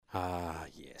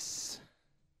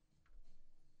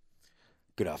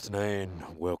Good afternoon.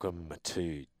 Welcome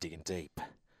to Digging Deep.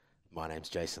 My name's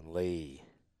Jason Lee.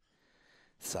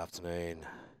 This afternoon,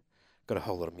 got a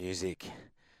whole lot of music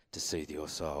to soothe your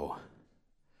soul.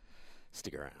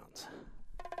 Stick around.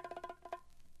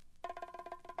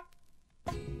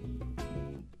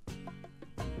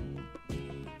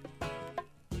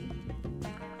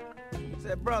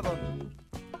 Said, brother,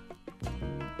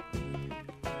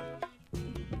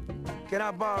 can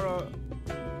I borrow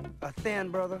a thin,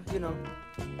 brother? You know,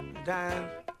 a dime.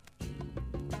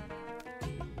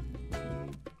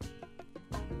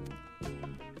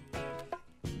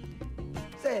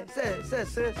 Say,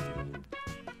 sis.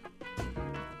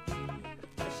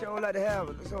 I sure like to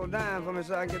have this old dime for me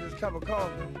so I can get this cup of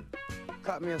coffee.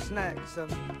 Cut me a snack or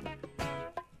something.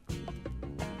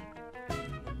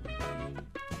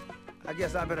 I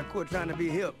guess I better quit trying to be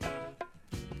hip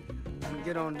and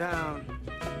get on down.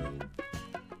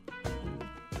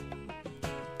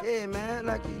 Hey, man,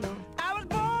 like, you know. I was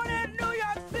born in New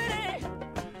York City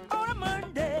on a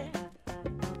Monday.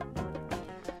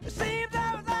 It seems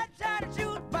I was out trying to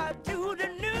shoot by Tuesday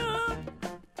noon.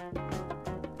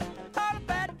 All the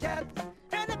bad cats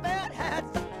and the bad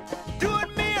hats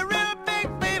doing me a real big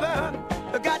favor.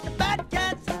 I got the bad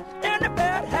cats and the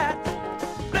bad hats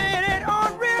playing it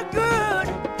on real good.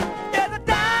 There's a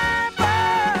dime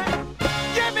boy,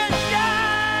 give me a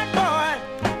shine boy.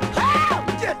 Oh,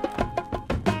 just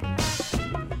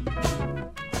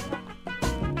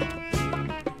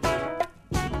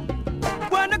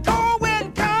when the cold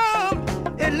wind comes,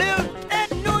 it lives in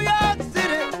New York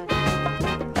City,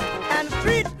 and the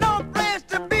streets no place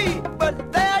to be,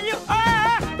 but there you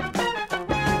are.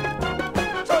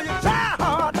 So you try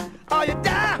hard or you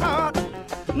die hard.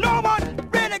 No one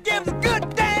really gives a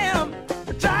good damn.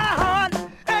 You try hard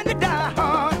and you die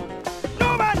hard.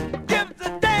 No one gives a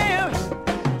damn.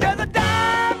 There's a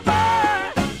dime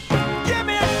boy, give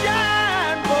me a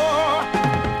shine boy.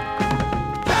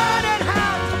 Burning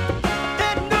house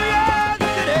in New York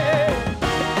City.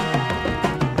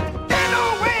 Ain't no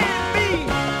way to be,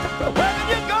 but wherever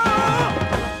you go,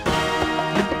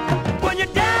 when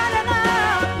you're down and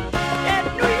out in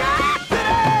New York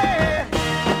City,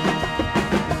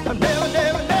 I'm never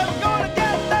gonna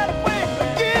get that way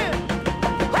again.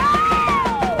 Oh!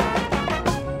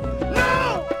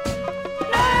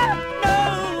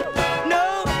 No,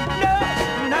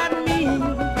 not me.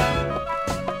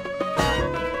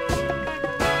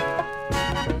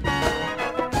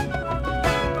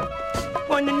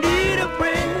 When you need a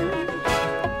friend,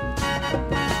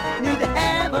 need to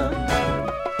have her.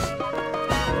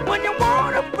 When you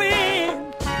want a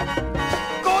friend,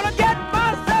 gonna get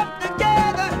myself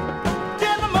together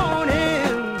till the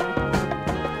morning.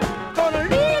 Gonna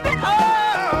leave it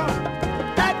all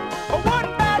like a one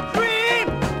bad dream.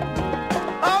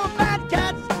 All the bad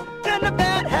cats and the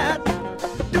bad hats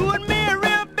doing me a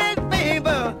real big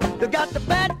favor. They got the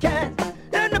bad cats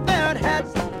and the bad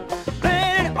hats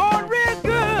playing it on real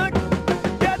good.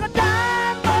 There's a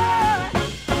dime boy,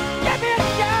 give me a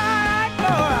shine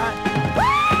boy. Woo!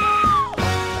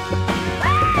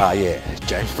 Ah, yeah,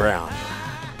 James Brown.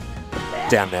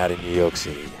 Down and out in New York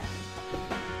City.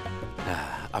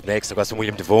 Up next, I've got some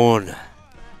William DeVaughn.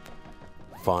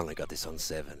 Finally got this on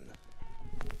 7.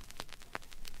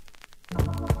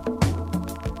 Thank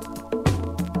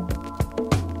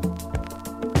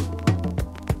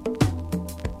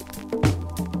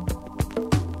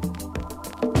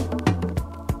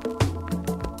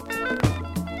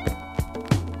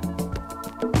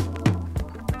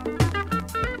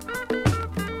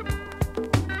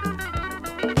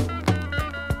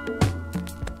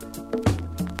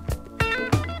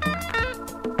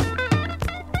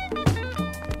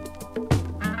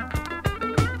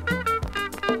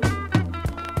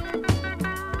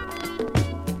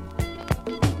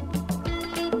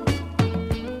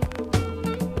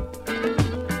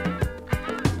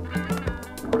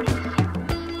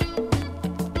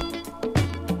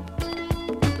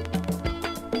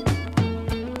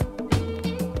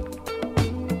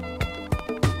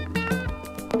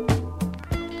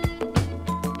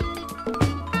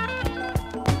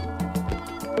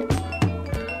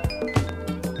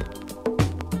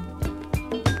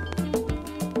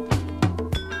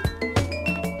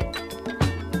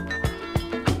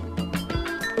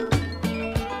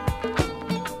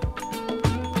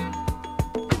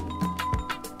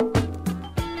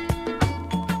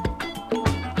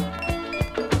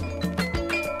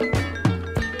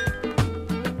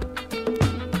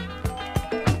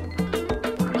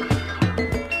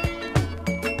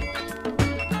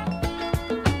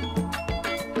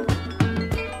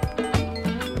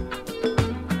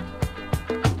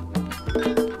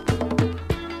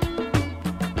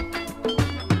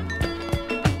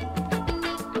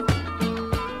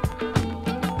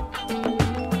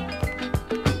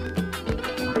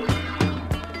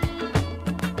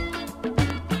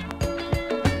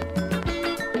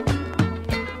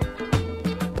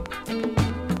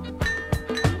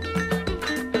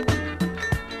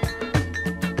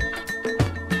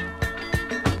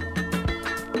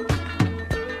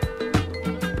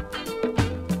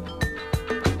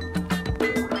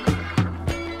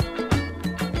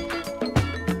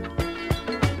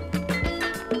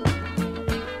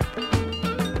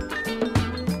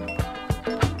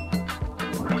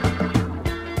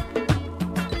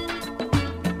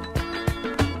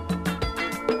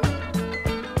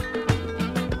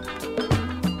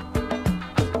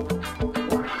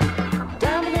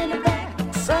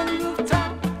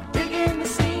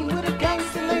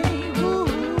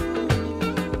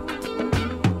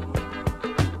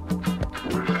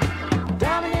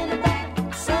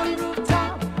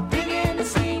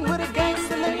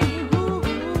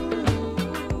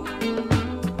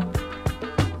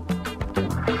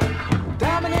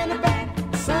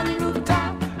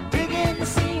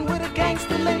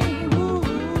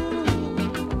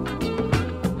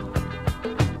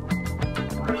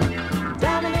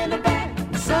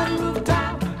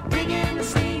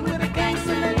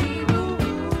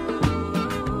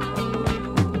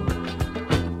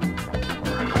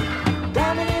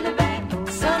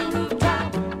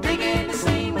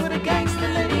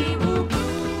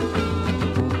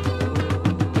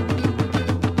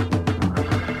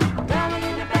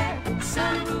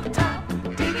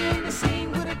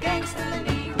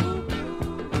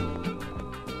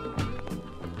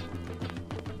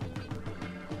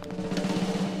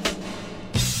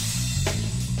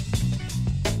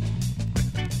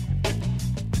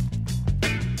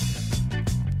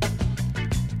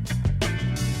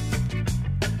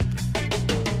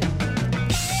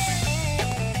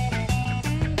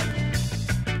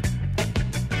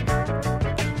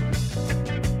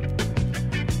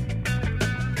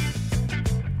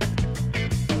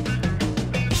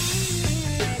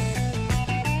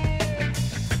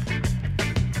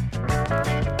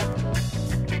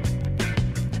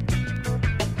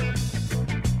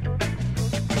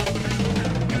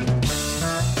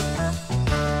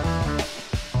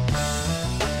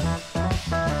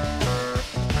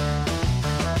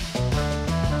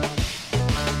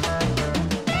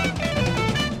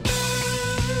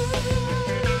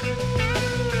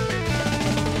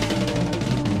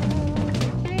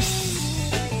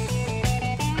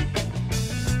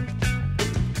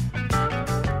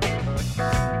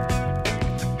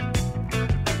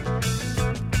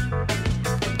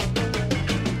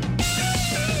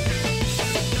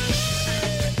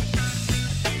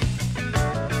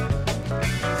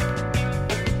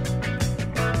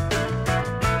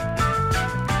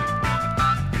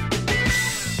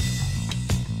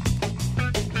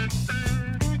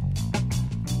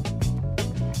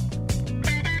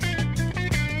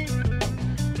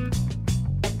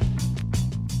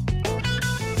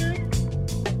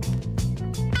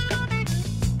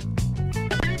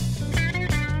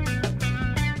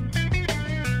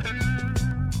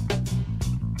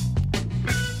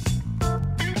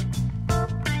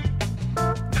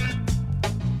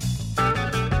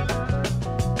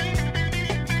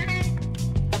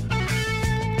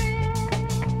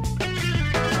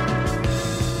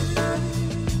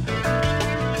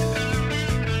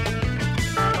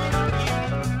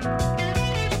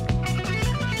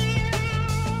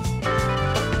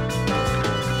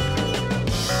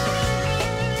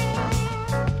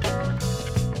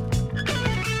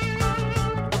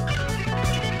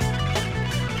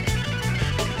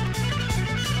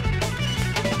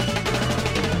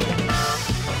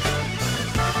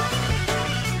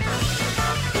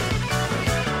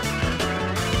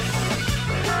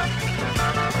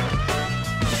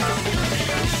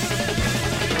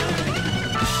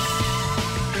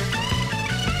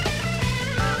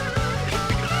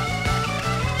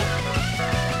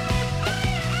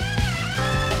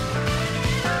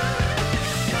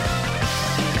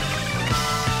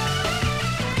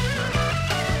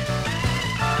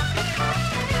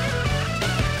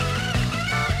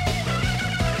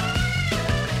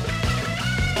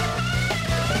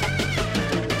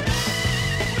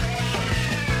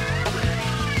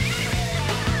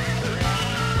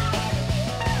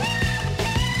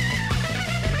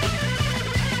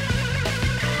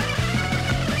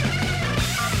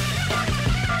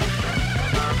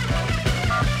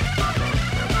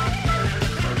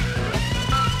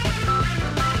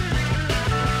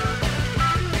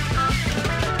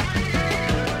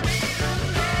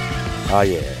Oh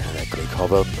yeah, and that Glee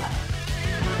Cobham.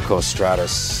 Of course,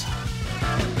 Stratus.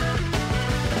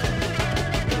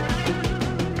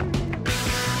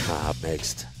 Up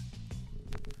next,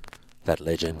 that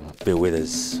legend, Bill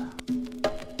Withers.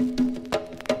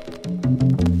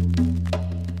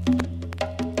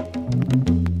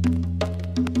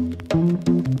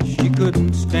 She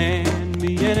couldn't stand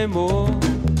me anymore,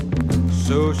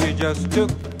 so she just took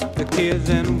the kids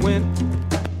and went.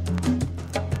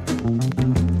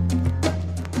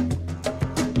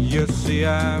 You see,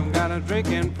 I've got a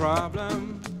drinking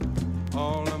problem.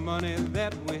 All the money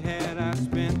that we had I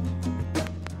spent.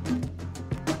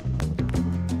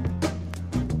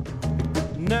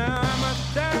 Now I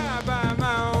must die by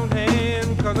my own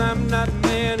hand, 'cause I'm not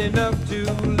man enough to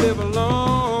live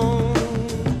alone.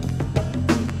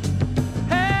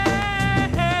 Hey,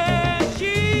 hey,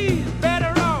 she's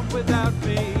better off without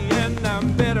me, and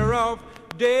I'm better off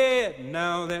dead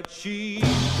now that she's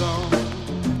gone.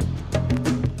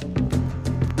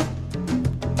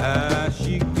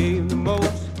 She gave the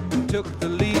most, took the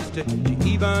least. She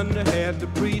even had the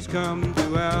priest come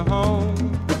to our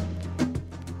home.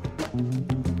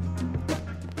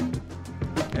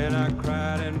 And I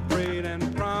cried and prayed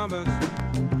and promised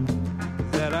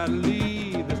that I'd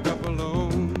leave the stuff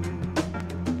alone.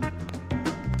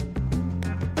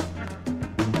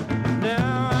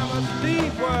 Now I must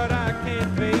leave what I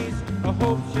can't face. I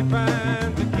hope she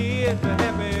finds the kids a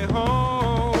happy home.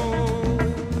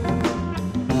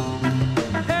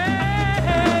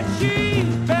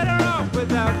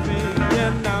 Without me,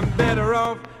 and I'm better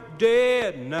off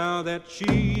dead now that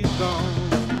she's gone.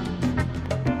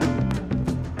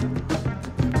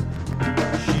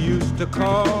 She used to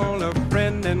call a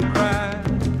friend and cry,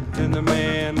 then the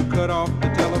man cut off the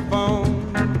telephone.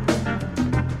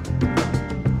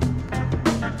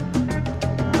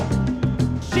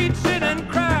 She'd sit and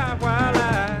cry while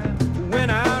I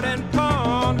went out and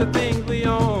pawned the things we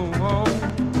own.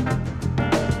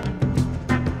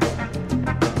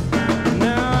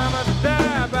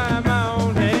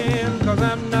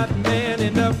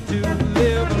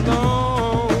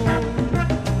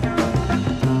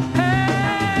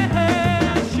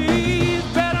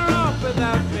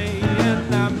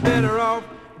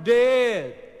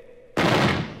 Dead.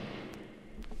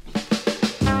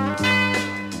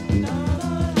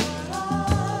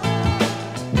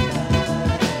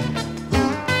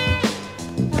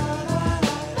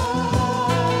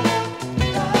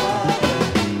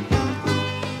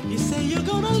 You say you're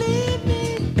gonna leave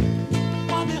me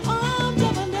on the arms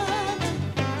of another.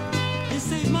 You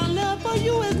say my love for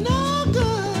you is no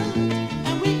good,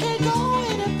 and we can't go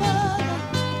any further.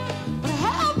 But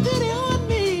have pity on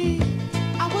me.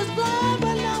 I was blind,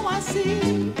 but now I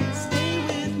see. Stay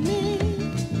with me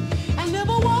and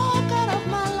never walk out of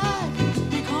my life,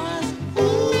 because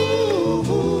ooh,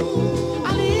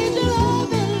 I need your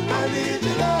loving. I need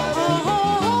your loving.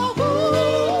 Oh,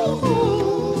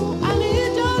 ooh, I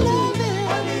need your loving.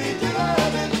 I need your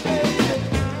loving,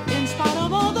 baby. In spite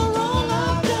of all the wrong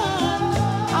I've done,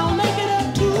 I'll make it up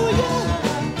to you.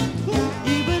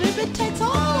 Even if it takes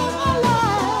all of my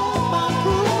life, I'll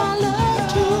prove my love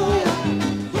to you.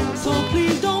 So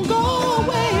please don't go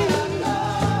away.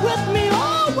 With me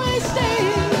always stay,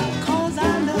 'cause I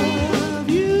love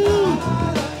you,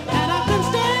 and I can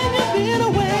stand you being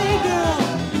away, girl.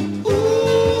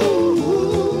 Ooh,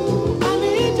 I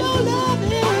need your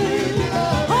loving.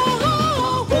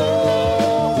 Oh,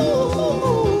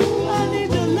 ooh, I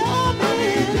need your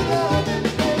loving.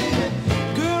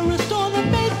 Girl, restore the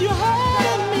faith you had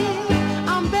in me.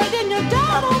 I'm begging you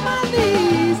down on my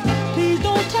knees. Please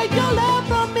don't take your love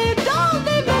from me. Don't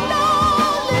leave me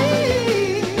lonely.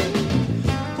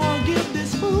 Forgive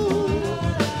this fool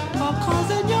for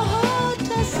causing your heart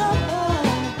to suffer.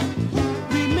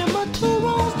 Remember, two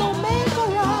wrongs don't make a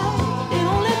right. It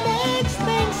only makes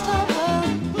things tougher.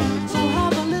 So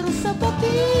have a little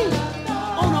sympathy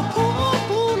on a poor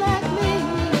fool like me,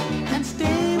 and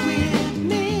stay with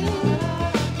me.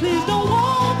 Please don't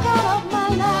walk out of my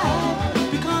life,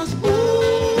 because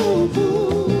ooh,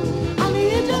 I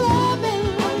need your loving.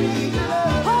 I need your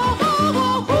loving. Oh,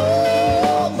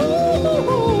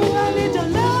 ooh, I need your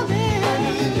loving. I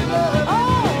need your loving. Oh,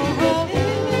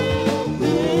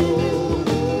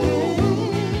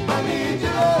 I need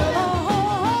your loving.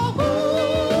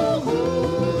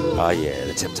 Oh yeah,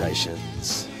 the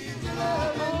Temptations.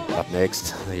 Up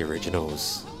next, the originals.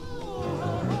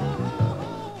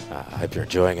 I hope you're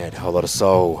enjoying it. A whole lot of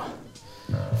soul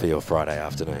for your Friday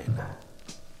afternoon.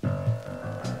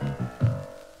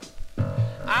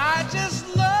 I just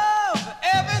love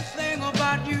everything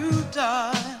about you,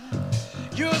 darling.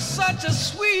 You're such a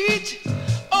sweet,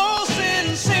 oh,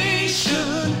 sensation.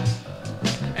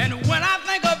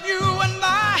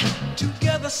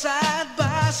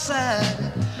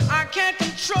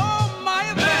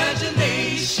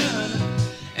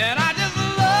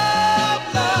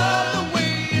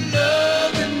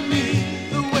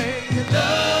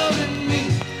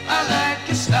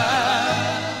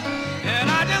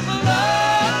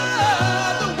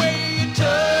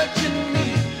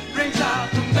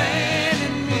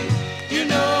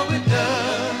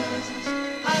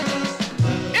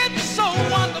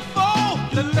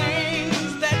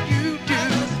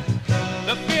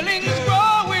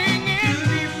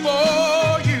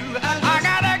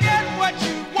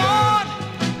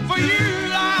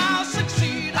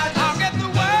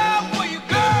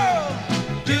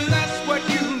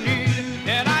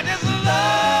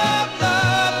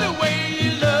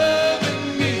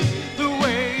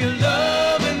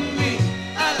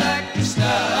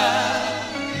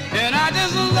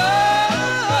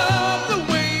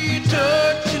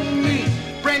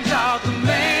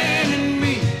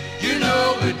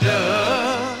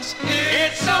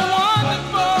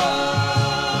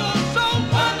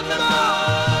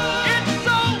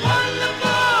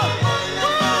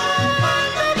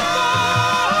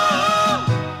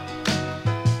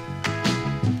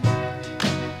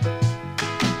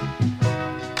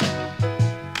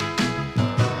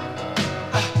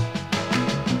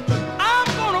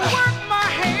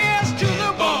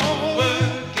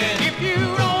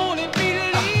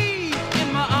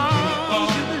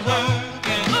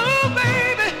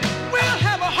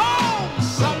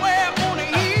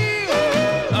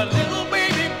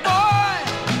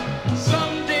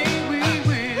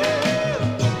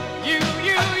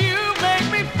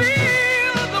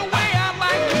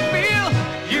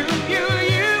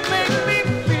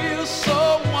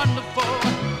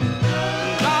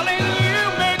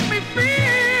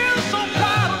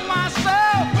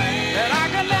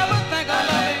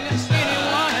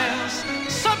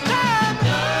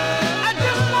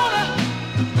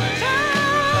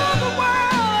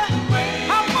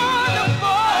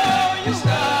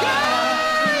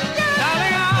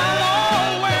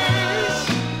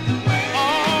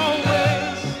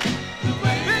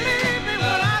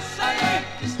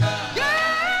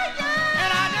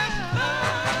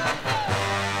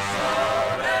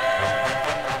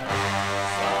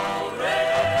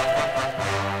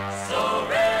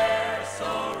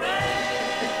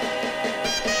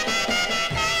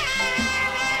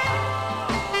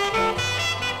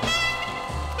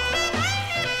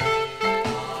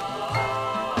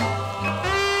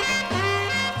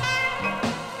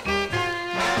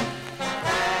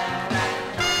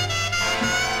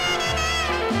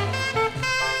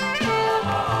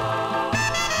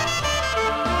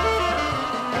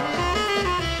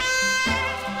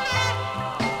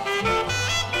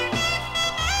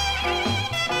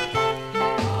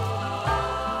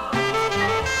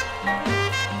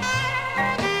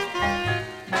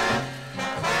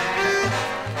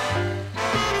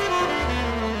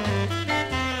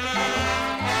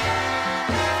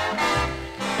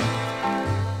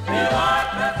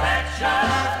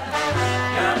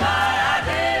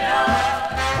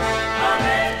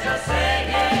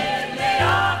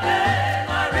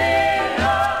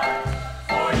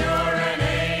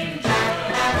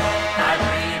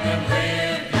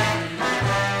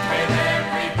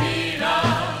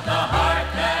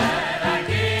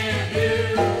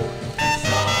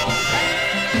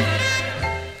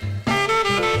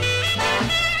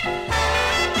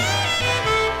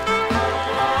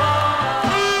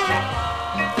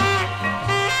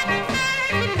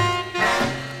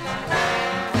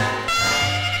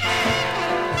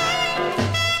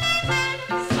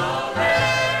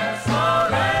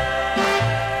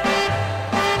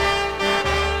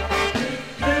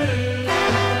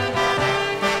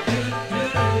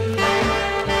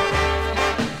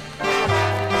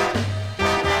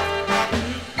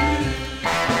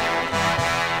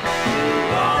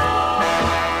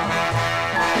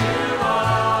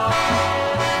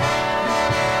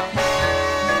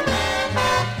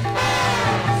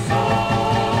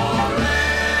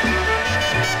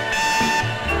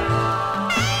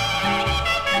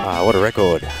 what a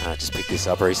record. I just picked this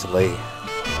up recently.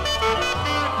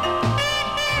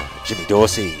 Jimmy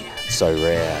Dorsey, So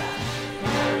Rare.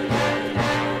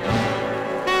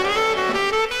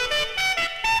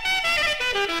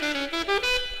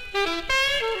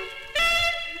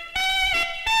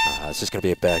 It's just going to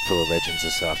be a bag full of legends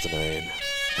this afternoon.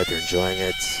 Hope you're enjoying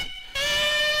it.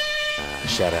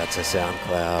 Shout out to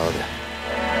SoundCloud,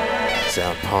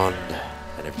 Sound Pond,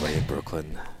 and everybody in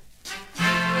Brooklyn.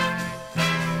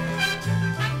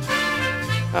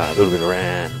 A little bit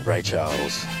around Ray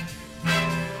Charles.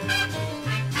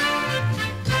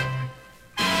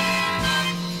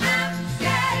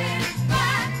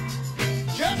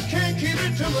 Just can't keep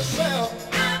it to myself.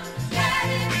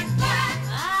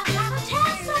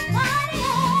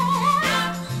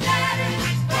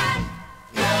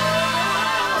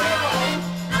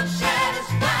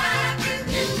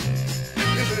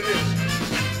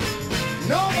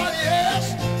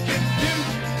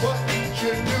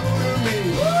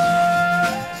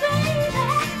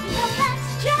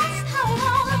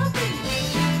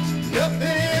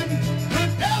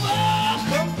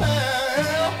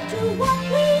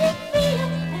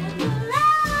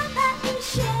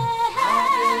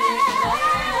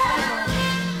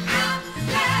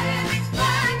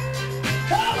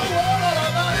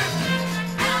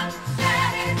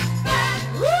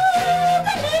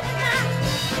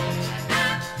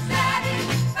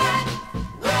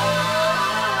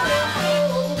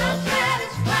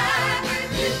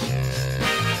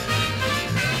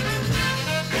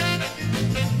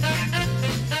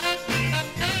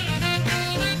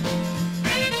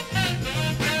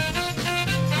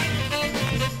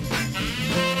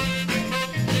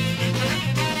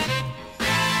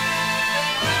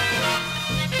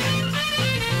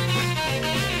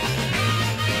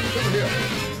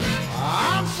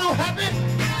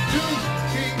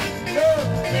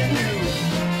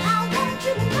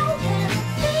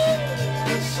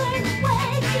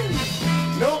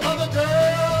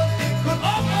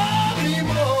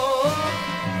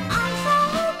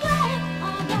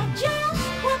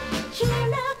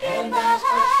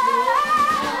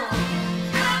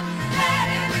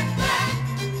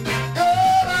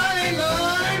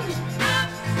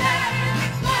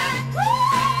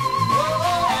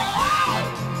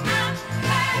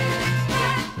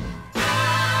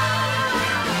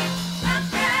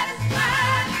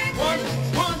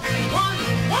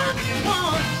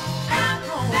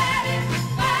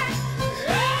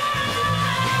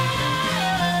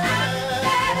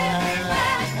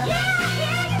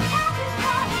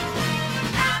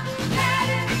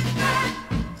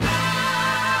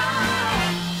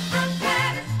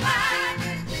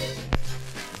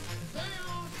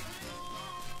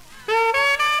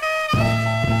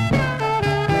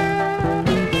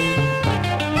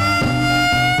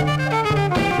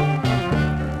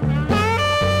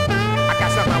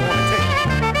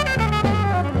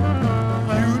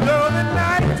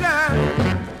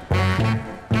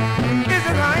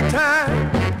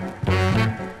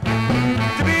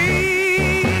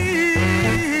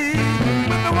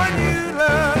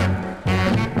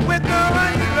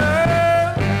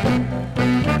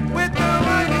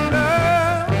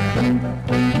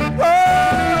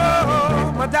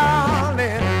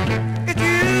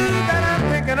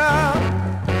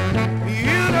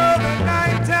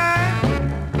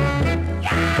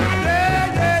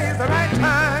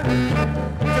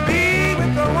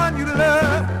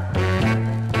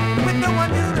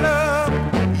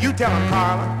 Tell him,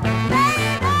 Carla.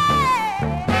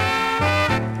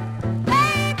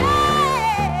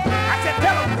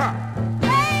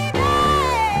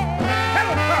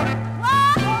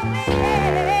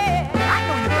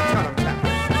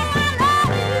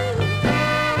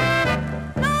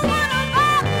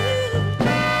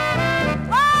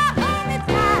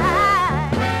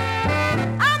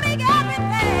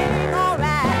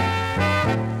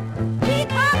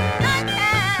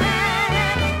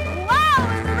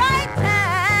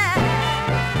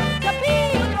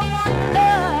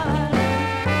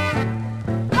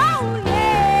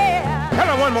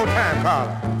 One more time,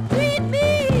 Carla. Treat me.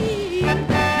 You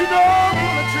know I'm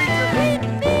gonna treat you. Treat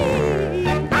me.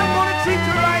 I'm gonna treat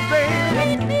you right, baby.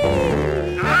 Treat me.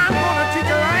 I'm gonna treat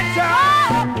you right, child.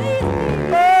 Oh, please.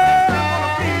 Oh, I'm gonna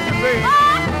please you, baby.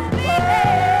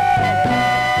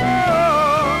 Oh,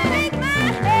 take my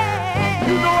hand.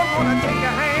 You know I'm gonna take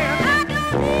your hand. I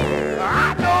don't need.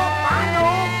 I know.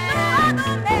 No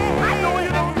other man. I know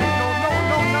you don't need no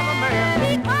another man.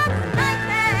 Because like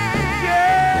that.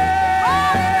 Yeah.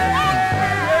 Oh, like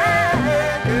that.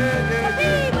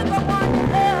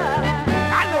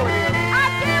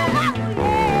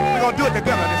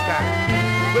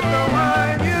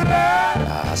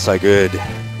 so good.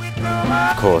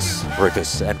 Of course,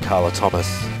 Rufus and Carla Thomas,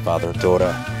 father and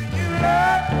daughter.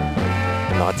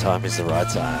 Nighttime is the right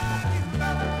time.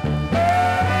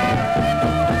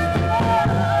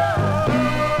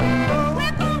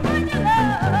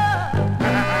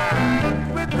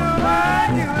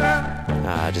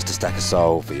 Just a stack of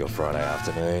soul for your Friday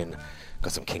afternoon.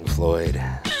 Got some King Floyd.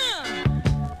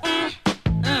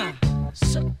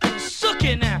 Suck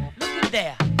it now, look at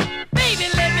there. Baby,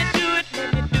 let me do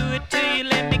it to you,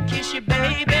 let me kiss you,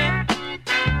 baby.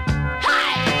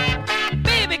 Hi!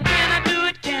 Baby, can I do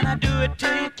it to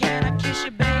you, can I kiss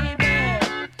you, baby?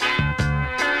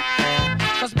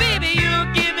 'Cause baby,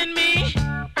 you're giving me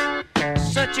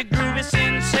such a groovy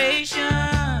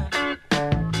sensation.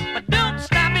 But don't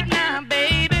stop it now,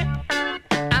 baby,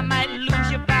 I might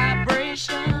lose your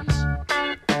vibrations.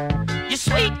 Your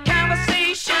sweet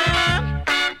conversation,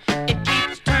 it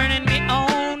keeps turning me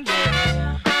on,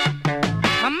 yeah.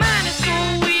 My mind is so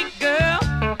weak, girl,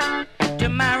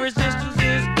 till my resistance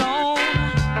is gone.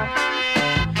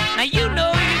 Now you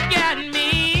know you got me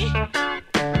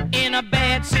in a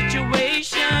bad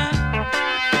situation.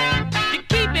 You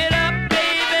keep it up,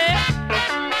 baby,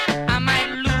 I might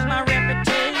lose my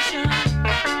reputation.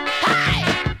 Hi!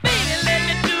 Baby, let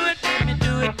me do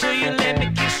it to you, let me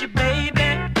kiss you, baby.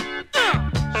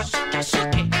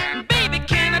 Suck it. Baby,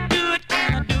 can I do it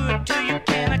to you,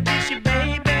 can I kiss you,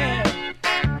 baby?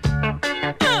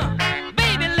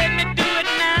 Baby, let me do it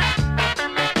now,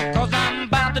 'cause I'm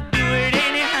about to do it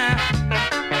anyhow.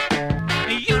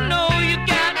 You know you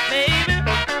got, baby,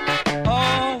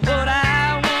 all what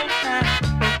I want now.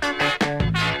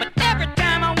 But every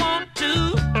time I want to,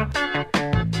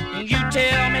 you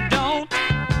tell me don't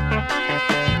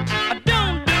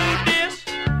do this.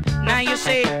 Now you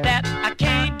say that I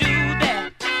can't do that.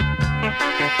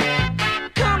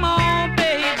 Come on,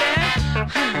 baby.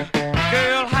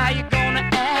 Girl, how you gonna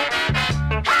act?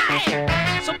 Hi!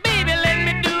 So baby, let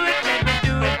me do it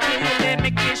to you, let me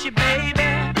kiss you, baby.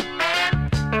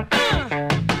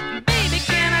 Baby,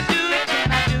 can I do it to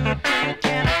you,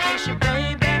 can I kiss you,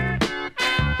 baby?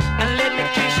 And let me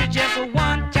kiss you just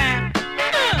one time.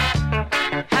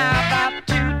 How about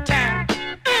 2 times?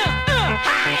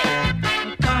 Hi!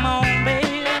 Come on,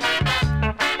 baby.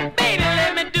 Baby,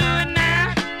 let me do it now.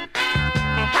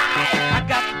 Hi! I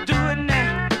got to do it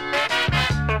now.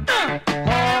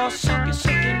 Oh, suck it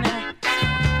now.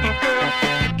 You girl,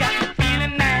 you got me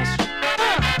feeling nice.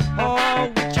 Oh,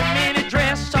 with your mini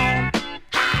dress on.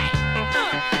 Hi!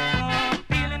 Oh,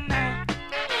 feeling nice.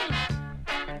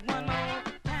 One more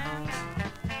time.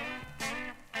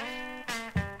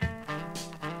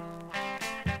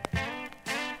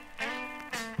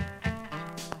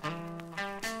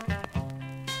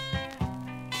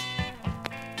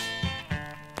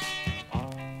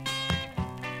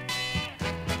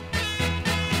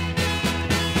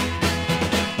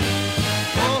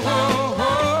 Oh, oh,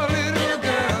 oh, little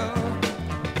girl,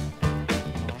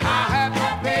 how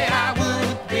happy I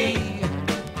would be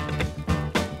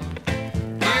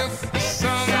if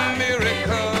some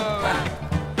miracle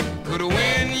could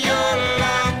win your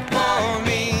love for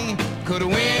me, could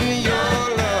win your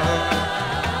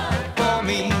love for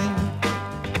me,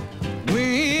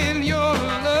 win your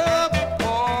love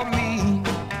for me.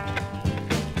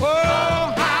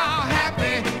 Oh, how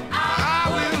happy I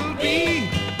will be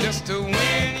just to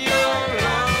win your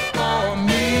love for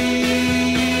me.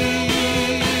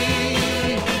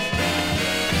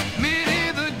 Many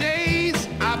the days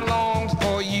I've longed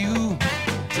for you,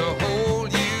 to hold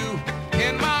you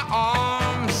in my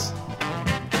arms.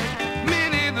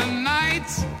 Many the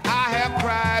nights I have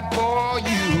cried for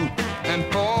you and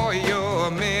for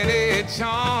your many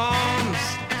charms.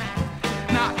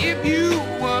 Now if you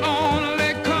would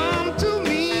only come to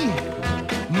me,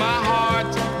 my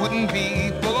heart wouldn't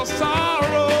be full of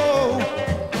sorrow.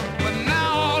 But now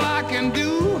all I can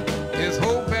do is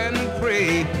hope and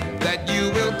pray that you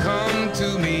will come to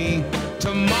me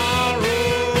tomorrow.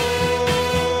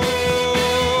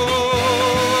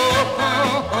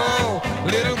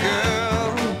 Little girl,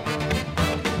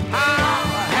 how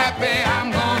happy I'm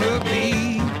gonna be.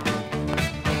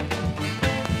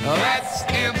 That's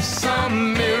if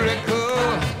some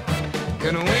miracle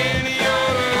can win your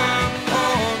love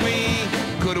for me,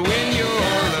 could win your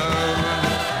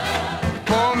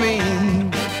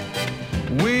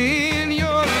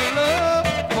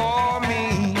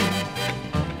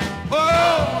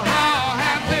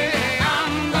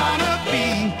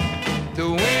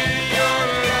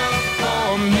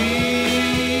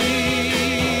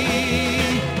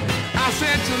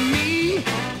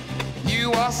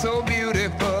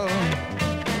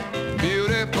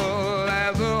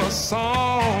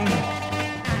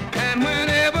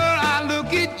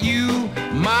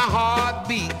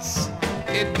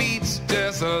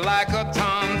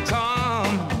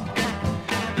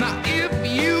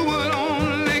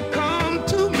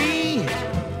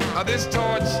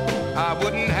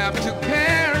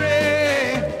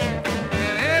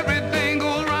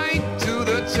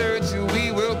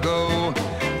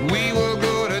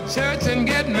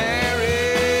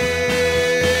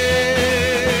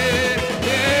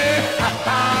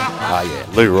Ah, yeah,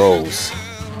 Lou Rawls.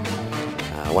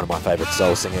 One of my favourite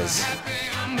soul singers.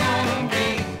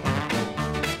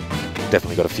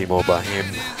 Definitely got a few more by him.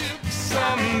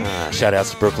 Shout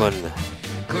outs to Brooklyn.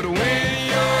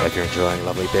 Hope you're enjoying a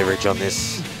lovely beverage on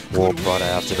this warm Friday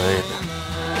afternoon.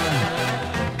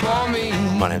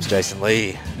 My name's Jason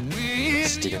Lee.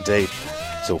 It's Diggin' Deep.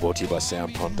 It's all brought to you by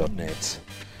soundpond.net.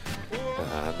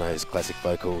 Those classic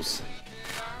vocals,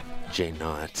 Gene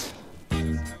Knight.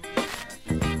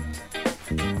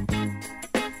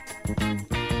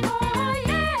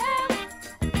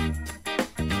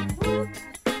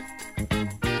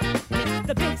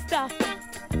 The big stuff.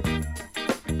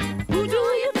 Who do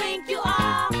you think you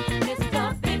are,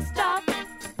 Mr. Big Stuff?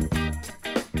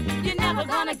 You're never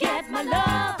gonna get my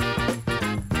love.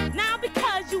 Now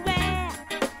because you wear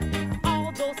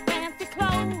all those fancy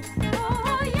clothes,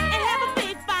 oh yeah, and have a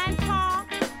big fine car,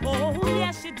 oh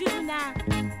yes you do now.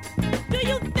 Do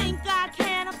you think I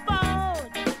can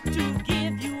afford to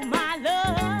give you my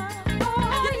love?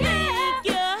 Oh, you think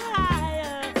you're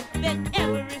higher than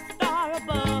every star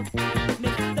above,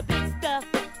 Mr. Big Stuff?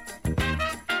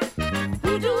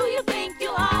 Who do you think you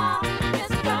are,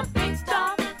 Mr. Big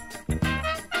Stuff?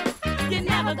 You're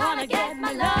never gonna get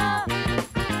my love.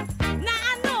 Now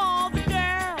I know all the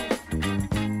girls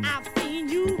I've seen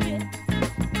you with.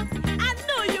 I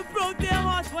know you broke their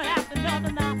hearts one after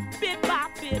another now, bit by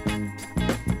bit.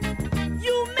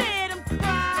 You made them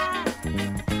cry.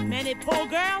 Many poor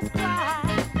girls cry.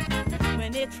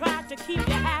 When they try to keep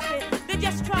you happy, they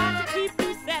just try to keep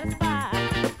you satisfied.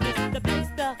 Mr. Big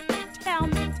Stuff, tell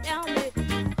me,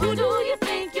 who do you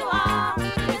think you are,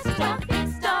 Mr. Big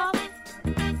Stuff?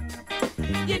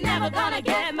 You're never gonna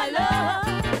get my love.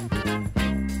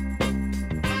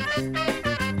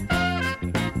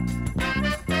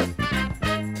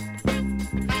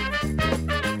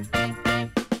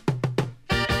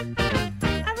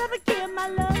 I'd rather give my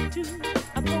love to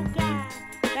a poor guy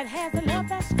that has a love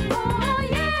that's true, oh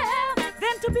yeah,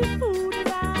 than to be fooled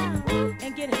around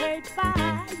and get hurt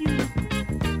by you.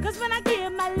 'Cause when I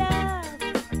give my love,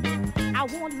 I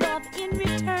want love in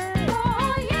return.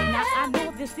 Oh yeah. Now I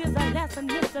know this is a lesson,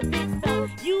 Mr. Big Stuff,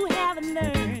 you haven't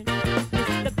learned.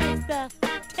 Mr. Big Stuff,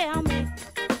 tell me,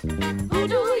 who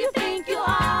do you think you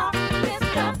are,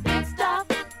 Mr. Big Stuff?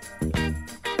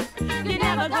 You're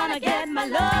never gonna get my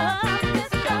love,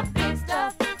 Mr. Big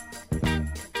Stuff.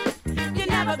 You're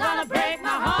never gonna break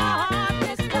my heart,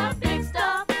 Mr. Big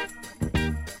Stuff.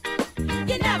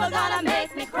 You're never gonna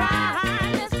make me cry,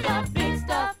 Mr. Big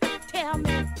Stuff. Tell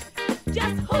me,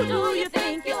 just who do you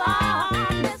think you are,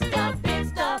 Mr. Big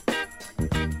Stuff?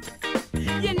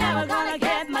 You're never gonna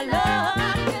get my love,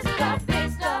 Mr. Big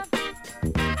Stuff.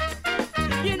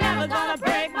 You're never gonna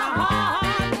break my heart,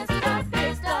 Mr.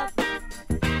 Big Stuff.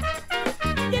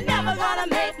 You're never gonna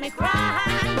make me cry,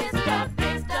 Mr.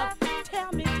 Big Stuff.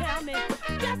 Tell me,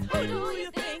 just who do you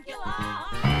think you are?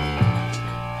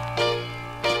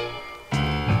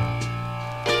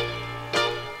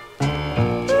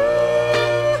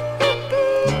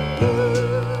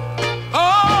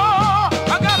 Oh,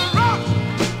 I got a rock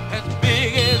as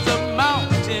big as a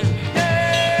mountain.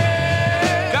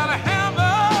 Got a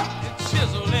hammer and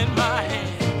chisel in my hand.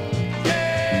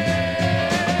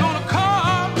 Gonna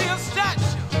carve me a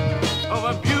statue of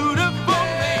a beautiful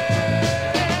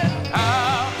man.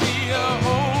 I'll be a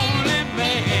holy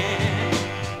man.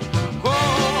 Oh,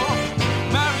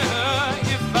 marry her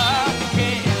if I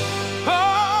can. Oh,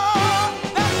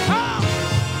 that's how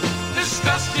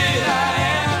disgusted I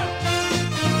am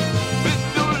with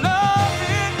your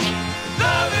loving,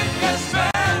 yes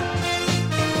man.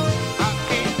 I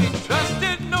can't be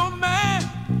trusted, no man.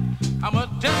 I'm a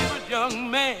desperate young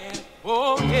man.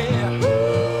 Oh yeah,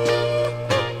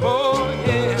 oh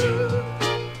yeah.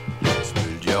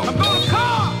 I'm gonna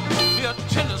carve me a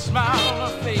tender smile on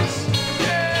her face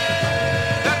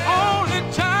that only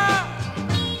time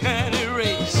can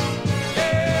erase.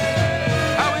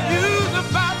 I will use a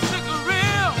bicycle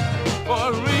reel for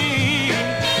a ring.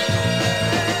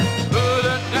 Put a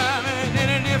diamond in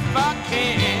it if I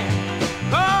can.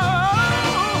 Oh,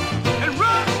 and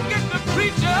run and get the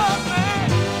preacher man.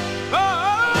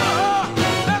 Oh,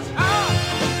 that's how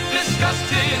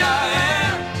disgusted I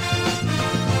am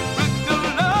with the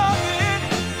loving,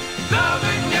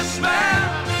 yes man.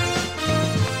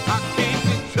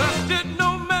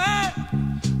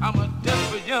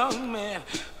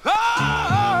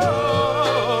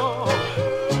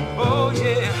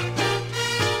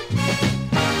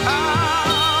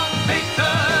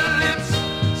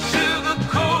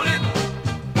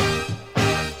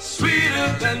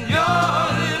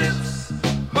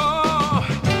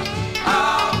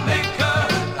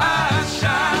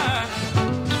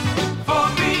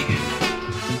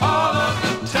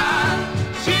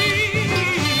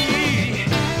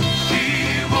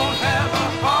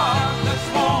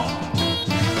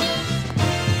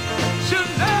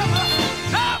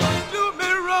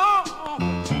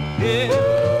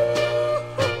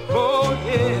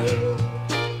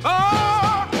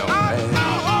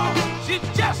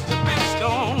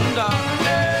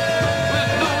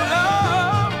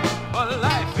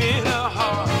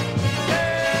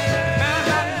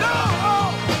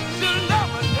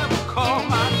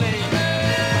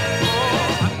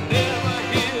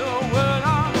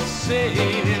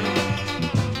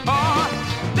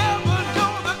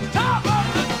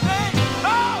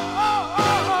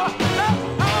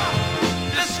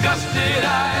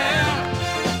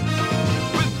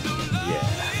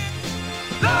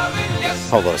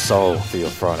 Whole lot of soul for your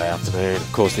Friday afternoon.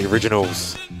 Of course, the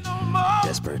originals.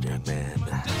 Desperate Young Man.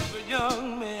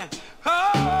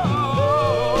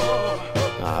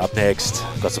 Up next,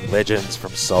 got some legends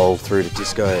from soul through to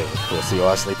disco. Of course, the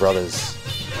Isley Brothers.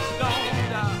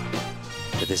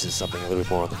 But this is something a little bit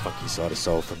more on the funky side of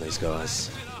soul from these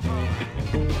guys.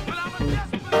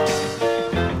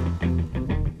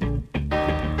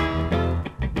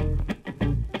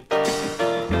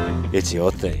 It's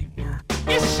your thing.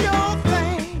 It's your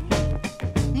thing.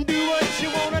 Do what you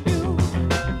wanna do.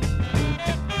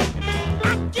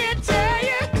 I can't tell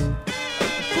you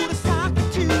who to sock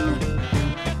it to.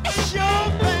 It's your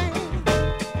thing.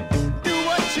 Do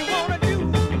what you wanna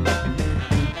do.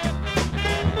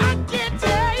 I can't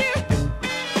tell you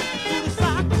who to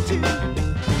sock it to.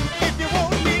 If you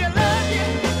want me to love you,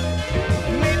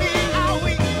 maybe I'll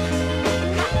wait.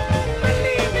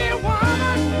 Believe me,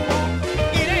 woman,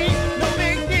 it ain't no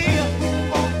big deal.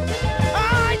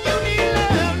 Oh, you need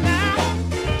love now,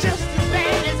 just as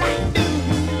bad as I do.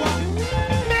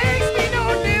 Makes me no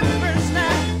difference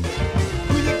now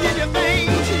who you give your thing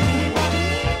to.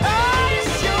 Oh,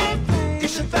 it's your thing,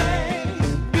 it's your thing.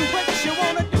 Do what you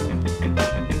wanna do.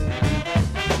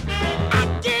 I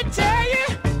can't tell you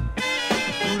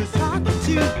who to talk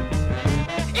to.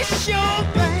 It's your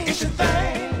thing, it's your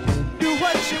thing. Do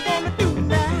what you wanna do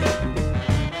now.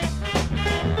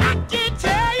 I can't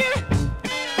tell you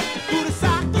who to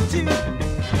sock it to.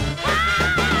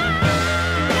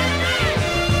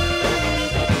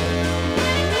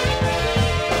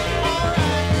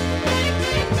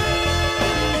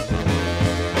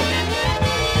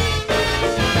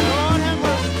 Lord have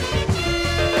mercy.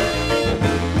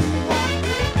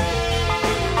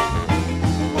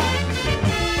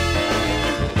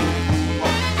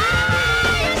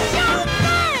 It's your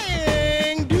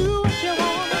thing. Do what you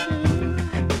wanna do.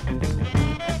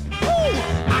 Ooh,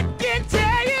 I can't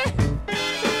tell you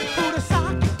who to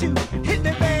sock it to. Hit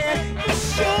me bad. It's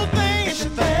your thing. It's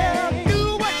your thing. Do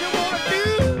what you wanna do.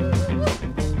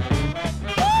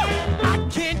 Ooh, I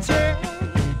can't tell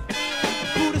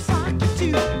who to sock it to.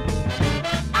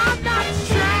 I'm not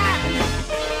trying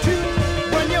to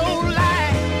run your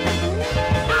life.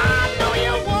 I know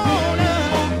you wanna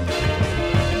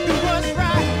do what's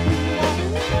right.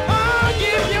 Oh,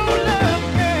 give your love,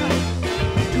 girl,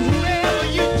 to whoever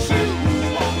you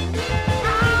choose.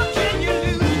 How can you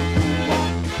lose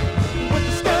with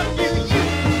the stuff you use?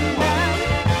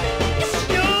 It's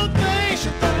your thing, it's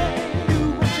your thing. Do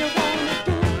what you wanna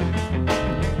do.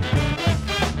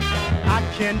 I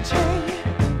can tell you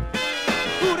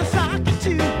who to sock it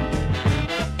to.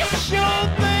 It's your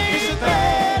thing, it's your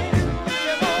thing. Do what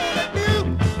you wanna do.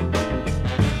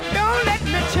 Don't let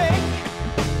me check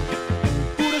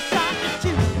who to sock it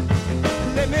to.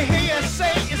 Let me hear you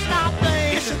say it's my thing,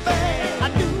 it's your thing. I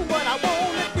do what I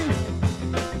wanna do.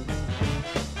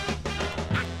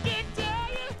 I can't tell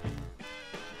you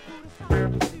who to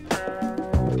sock it to.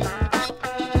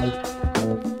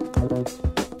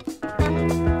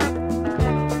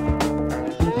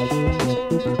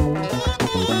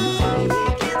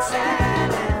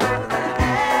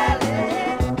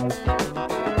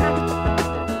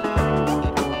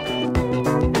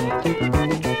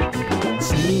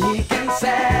 Sneaking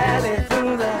Sally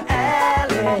through the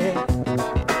alley,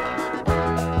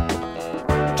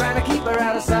 trying to keep her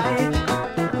out of sight.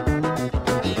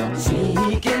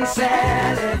 Sneaking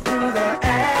Sally through the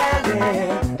alley,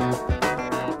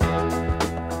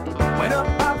 when up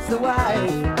pops the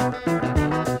wife.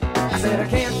 I said I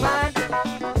can't find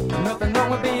nothing wrong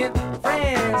with being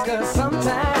friends, 'cause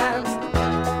sometimes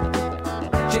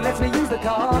she lets me use the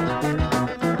car.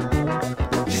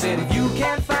 She said if you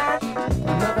can't find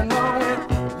nothing wrong with it,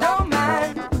 don't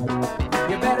mind.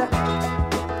 You better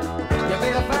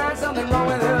find something wrong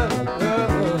with her.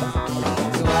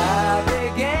 So I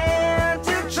began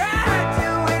to try to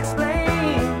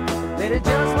explain that it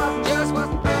just wasn't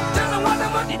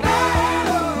what you did.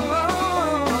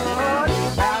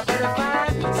 I better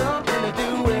find something to do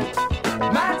with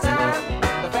my time.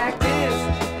 The fact is,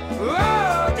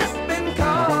 oh, just been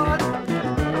caught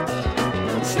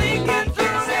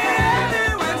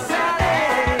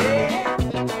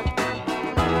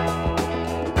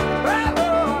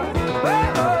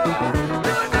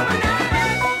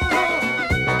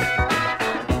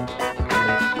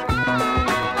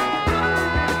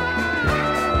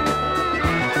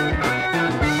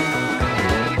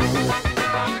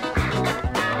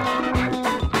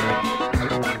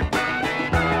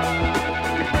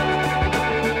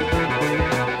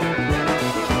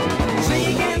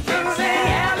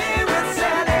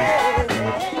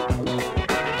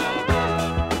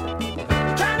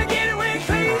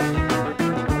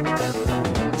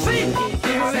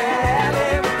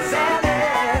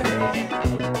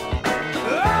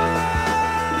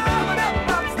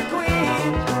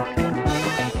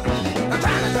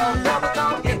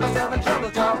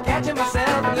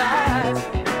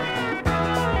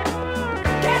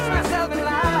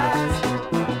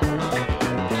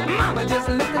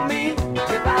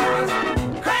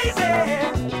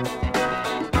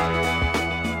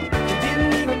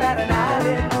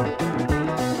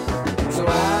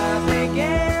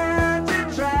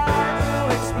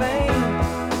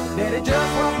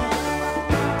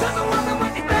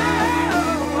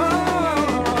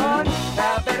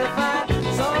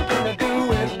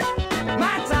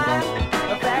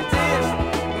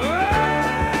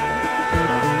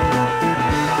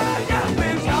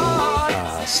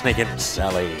sneaking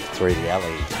Sally through the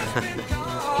alley.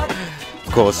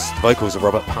 Of course, vocals of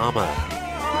Robert Palmer,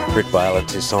 written by Alan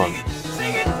Toussaint.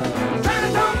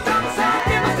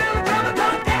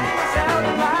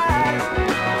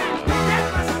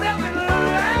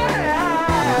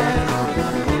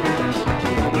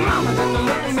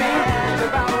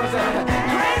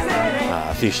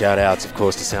 A few shout outs, of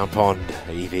course, to Sound Pond,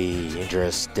 Evie,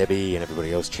 Indris, Debbie, and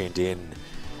everybody else tuned in.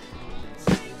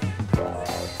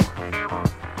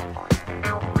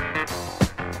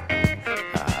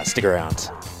 Stick around.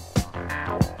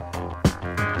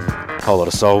 Whole lot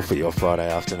of soul for your Friday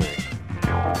afternoon.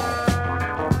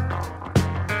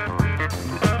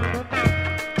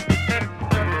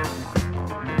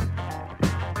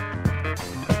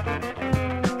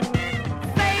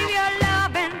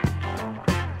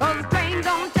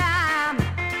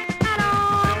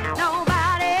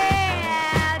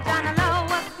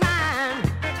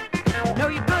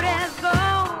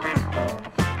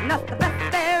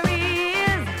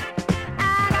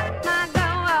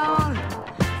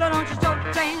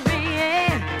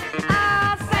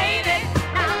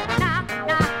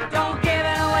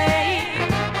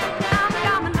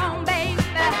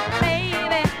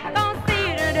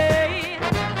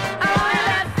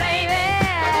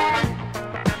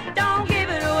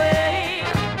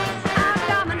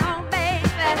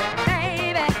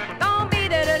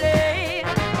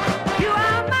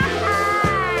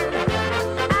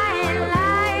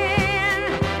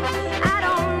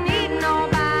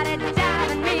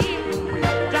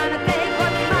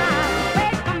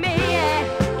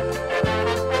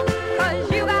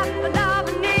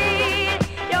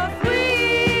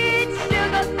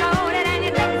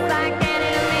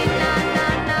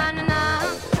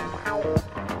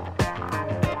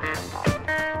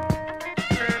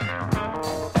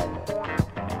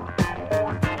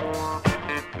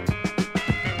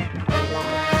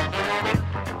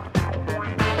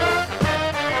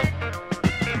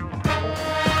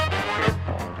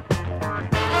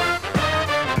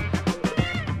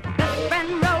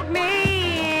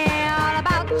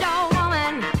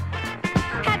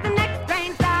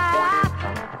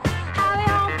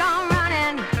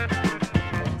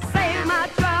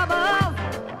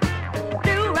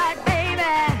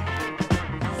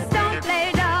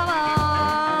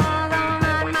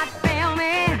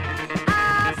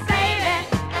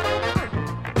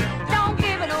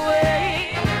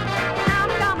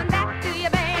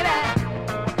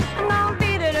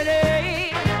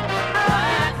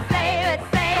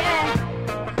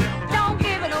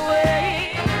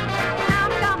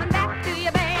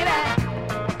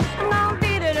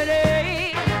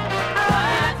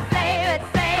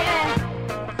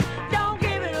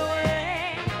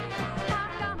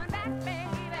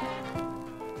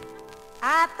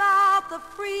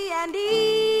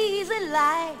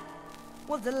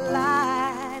 Was a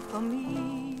life for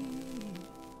me,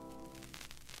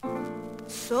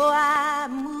 so I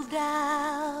moved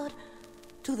out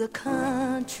to the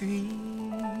country.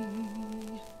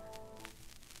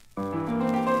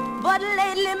 But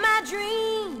lately my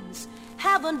dreams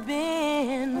haven't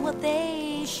been what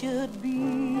they should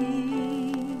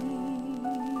be.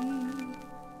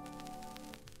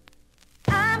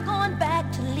 I'm going back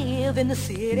to live in the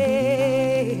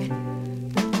city.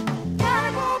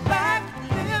 Gotta go back.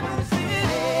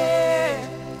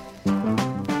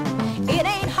 It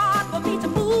ain't hard for me to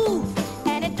move,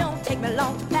 and it don't take me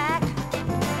long to pack.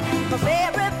 'Cause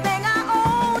everything I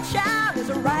own, child, is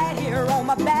right here on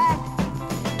my back.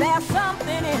 There's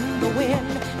something in the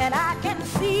wind, and I can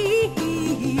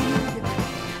see.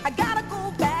 I gotta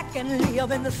go back and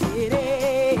live in the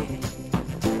city.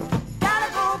 Gotta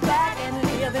go back and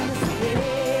live in the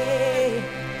city.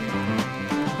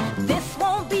 This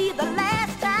won't be the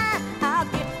last time I'll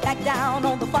get back down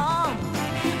on the farm.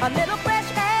 A little fresh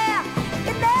air,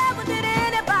 it never did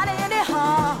anybody any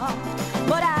harm.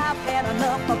 But I've had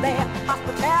enough of their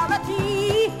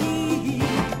hospitality,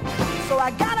 so I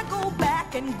gotta go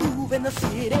back and groove in the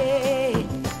city.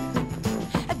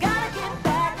 I gotta get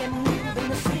back and live in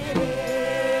the city.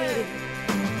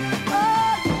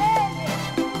 Oh yeah.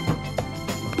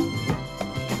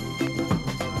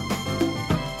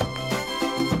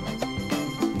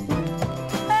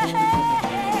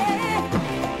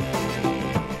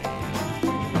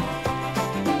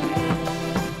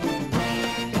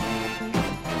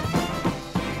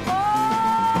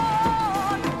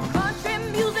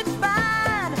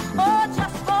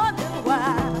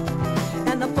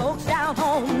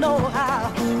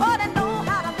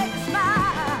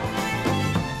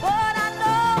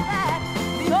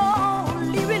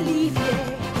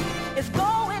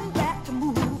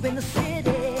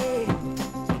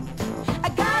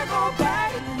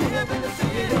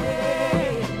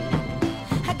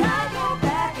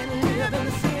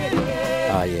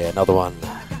 Yeah, another one.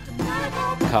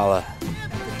 Carla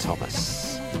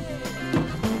Thomas.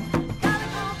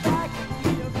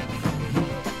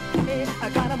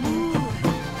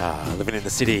 Living in the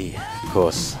city, of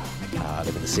course. I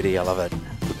live in the city, I love it.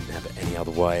 Wouldn't have it any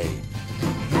other way.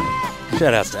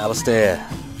 Shout outs to Alistair,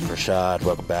 Rashad,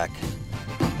 welcome back.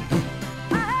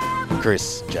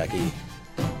 Chris, Jackie.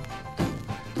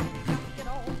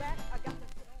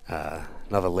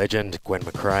 Another legend, Gwen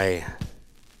McRae.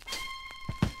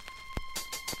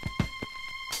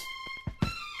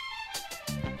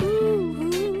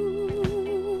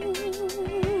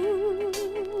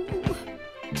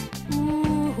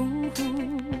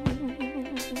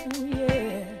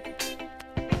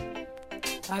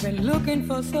 I've been looking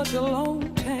for such a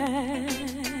long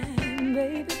time,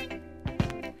 baby,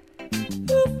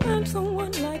 to find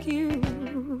someone like you,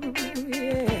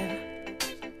 yeah,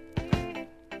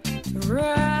 to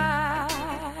ride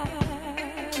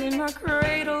in my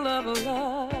cradle of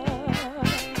love.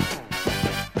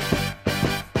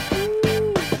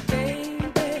 Ooh,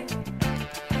 baby,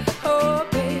 oh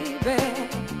baby,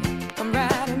 I'm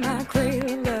riding my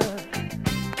cradle of love.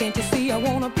 Can't you see I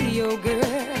wanna be your girl?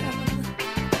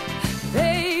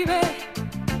 Baby,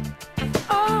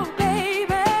 oh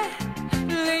baby,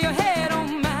 lay your head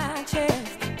on my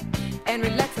chest and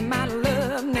relax in my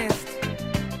love nest.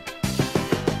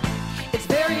 It's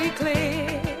very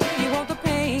clear you want the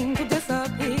pain to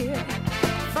disappear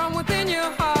from within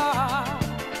your heart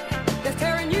that's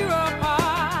tearing you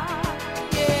apart,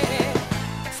 yeah.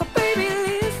 So baby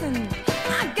listen,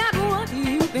 I got what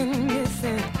you've been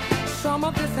missing, some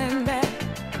of this and that.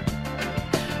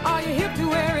 Are you hip to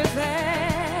where it's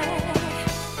at?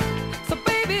 So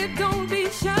baby, don't be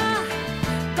shy.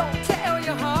 Don't tell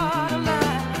your heart a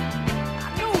lie. I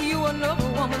know you're another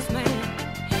woman's man,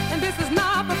 and this is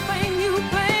not the thing you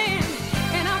planned.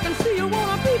 And I can see you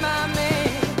wanna be my man,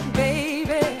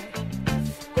 baby.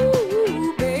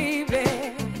 Ooh, baby,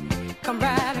 come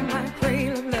ride in my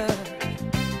cradle of love.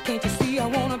 Can't you see I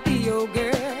wanna be your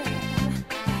girl?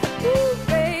 Ooh,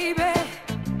 baby.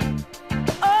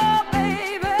 Oh,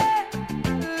 baby,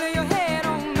 lay your head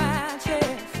on my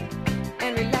chest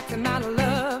and relax in my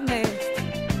love nest.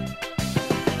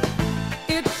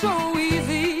 It's so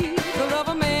easy to love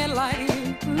a man like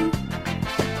you.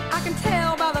 I can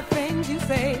tell by the things you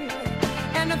say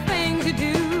and the things you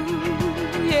do,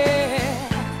 yeah.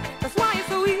 That's why it's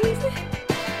so easy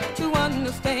to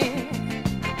understand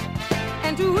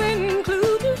and to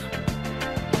include you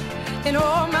in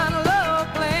all my love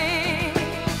plans.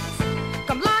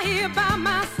 Come lie here by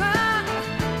my side,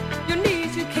 your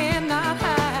needs you cannot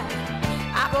hide.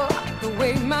 I've locked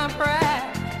away my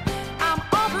pride, I'm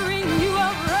offering you a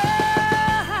ride.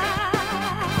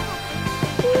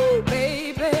 Ooh,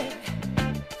 baby,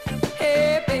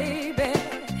 hey baby,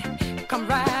 come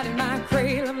ride in my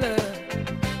cradle of love.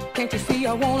 Can't you see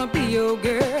I wanna be your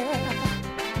girl?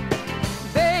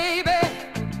 Baby,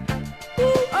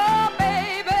 ooh, oh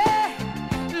baby,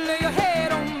 lay your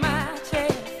head on my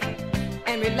chest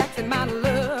and relax in my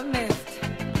love nest.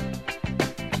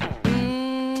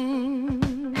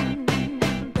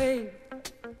 Baby,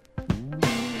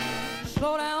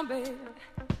 slow down, baby.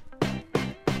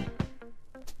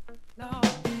 No.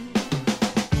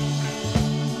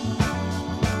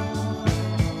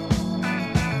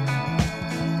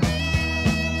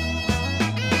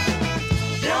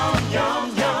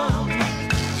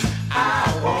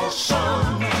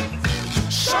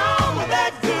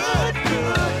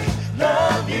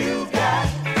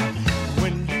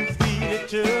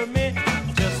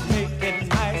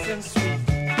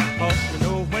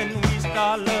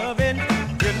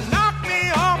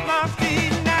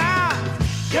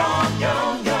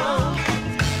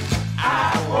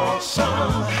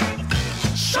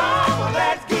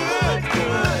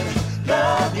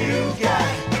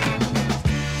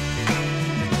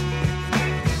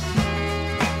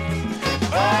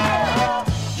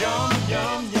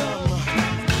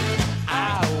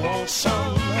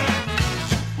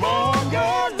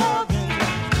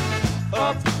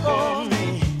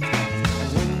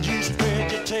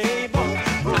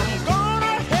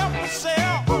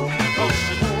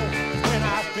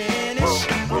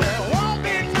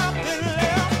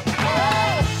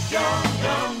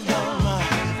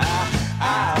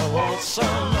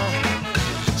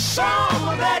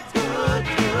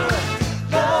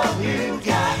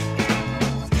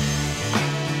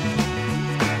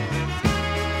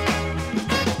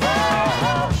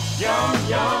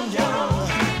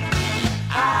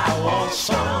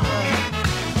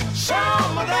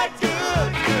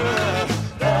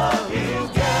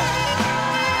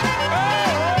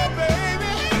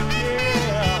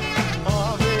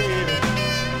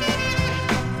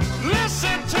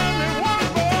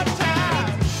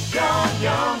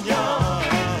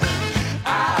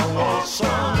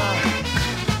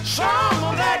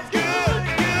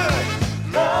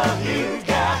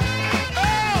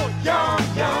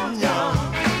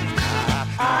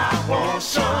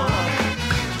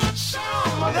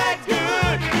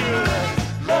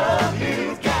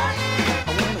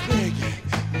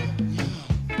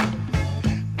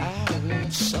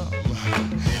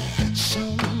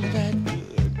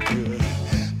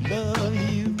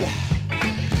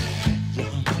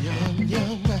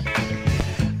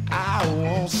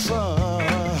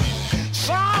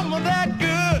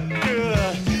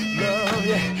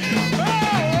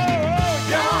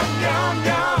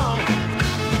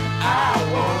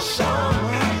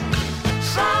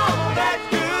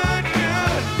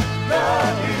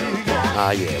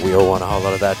 Ah, yeah, we all want a whole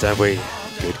lot of that, don't we?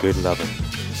 Good, good loving.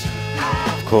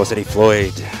 Of course, Eddie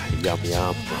Floyd, yum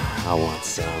yum, I want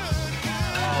some.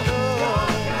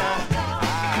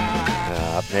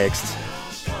 Up next,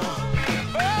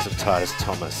 some Titus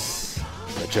Thomas,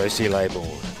 the Josie label.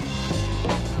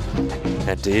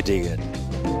 And do you dig it?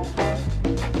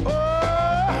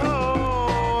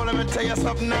 Oh, let me tell you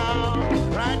something now,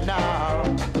 right now.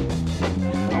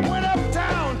 I went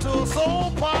uptown to a soul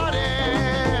party.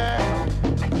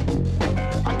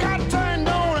 I got turned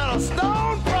on at a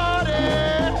stone party.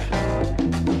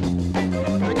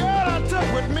 The girl I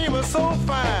took with me was so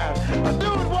fine. A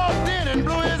dude walked in and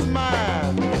blew his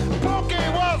mind. Pokey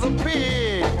was a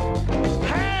pig.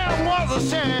 Ham was a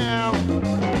sham.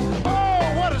 Oh,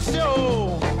 what a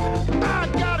show. I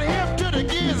got hip to the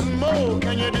gizmo.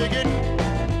 Can you dig it?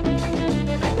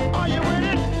 Are you with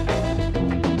it?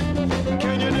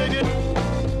 Can you dig it?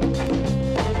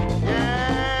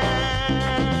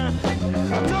 Yeah.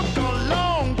 I took a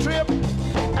long trip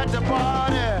at the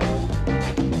party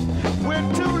with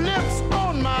two lips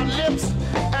on my lips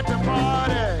at the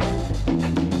party.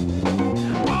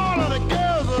 All of the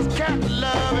girls was cat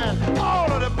loving,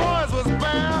 all of the boys was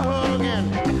bear hugging.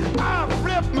 I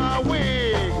flipped my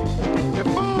wig, the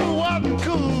fool wasn't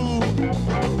cool.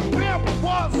 Pimp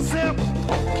was a simp.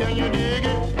 Can you dig it?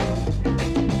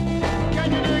 Can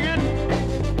you dig it?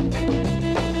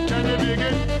 Can you dig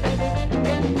it?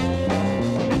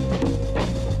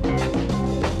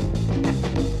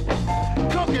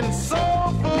 Cooking soul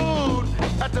food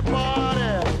at the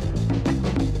party.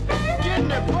 Getting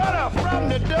the butter from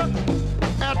the duck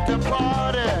at the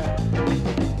party.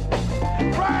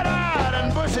 Bright-eyed and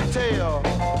bushy-tail.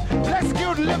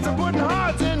 Executing lips and putting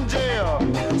hearts in jail.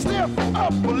 Stiff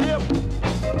upper lip.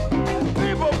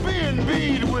 People being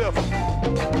beat with.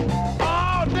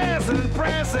 All dancing and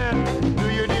prancing. Do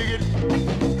you dig it?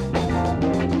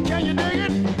 Can you dig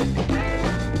it?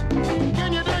 Can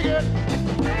you dig it?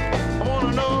 I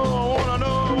wanna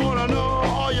know,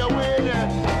 are you with it?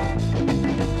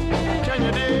 Can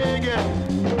you dig it?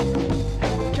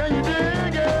 Can you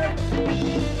dig it?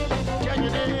 Can you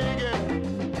dig it?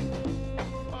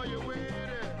 Are you with it?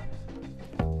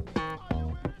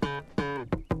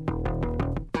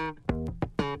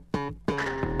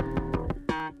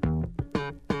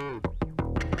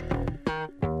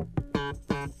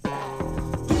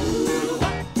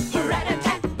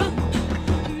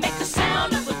 Make the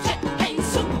sound of a jet plane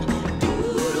soup.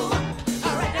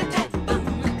 Rat-a-tat-boom.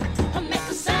 Make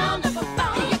the sound of a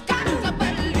bomb. You got to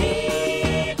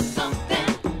believe something.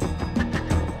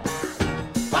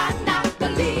 Why not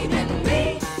believe in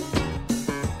me?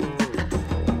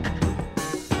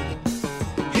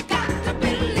 You got to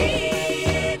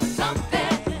believe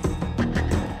something.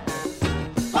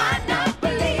 Why not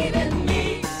believe in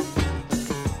me?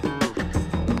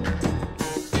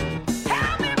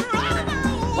 Tell me, brother,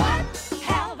 what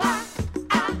have I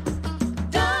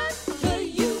done to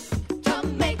you to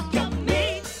make you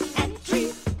mean and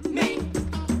treat me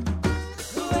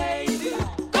the way you do?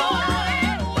 Go on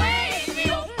and wave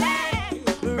your flag,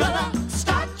 brother.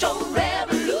 Start your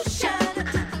revolution.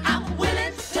 I'm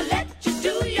willing to let you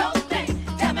do your thing.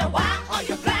 Tell me, why are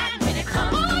you blind when it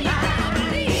comes to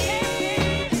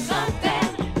believe something?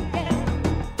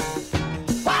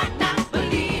 Why not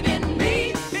believe in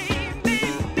me?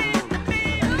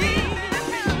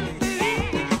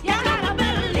 You gotta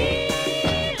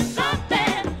believe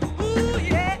something. Ooh,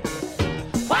 yeah.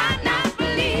 Why not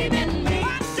believe in me?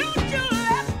 Why don't you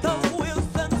let the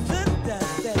Wilson sisters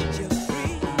set you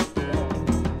free?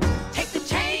 Take the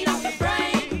chain off the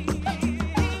brain.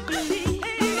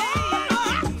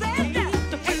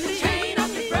 Take the chain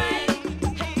off the brain.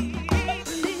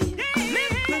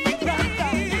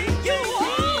 You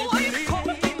always call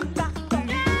me doctor.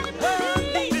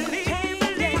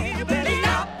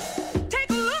 Stop. Take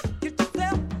a look at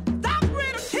yourself. Stop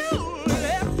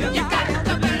ridiculing. You got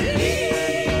to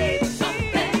believe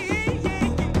something.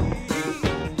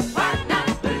 Why not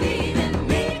believe in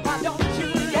me? Why don't you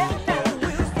let the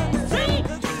Wilson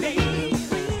sisters believe?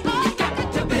 You got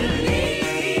to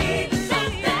believe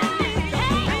something.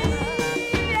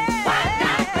 Why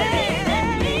not believe in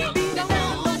me?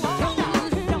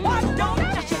 Why don't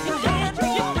you shake your hands?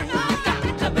 You got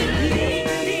to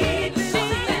believe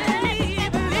something.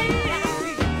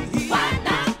 Why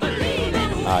not believe in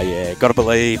me? Ah, yeah, gotta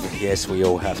believe. Yes, we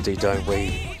all have to, don't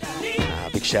we?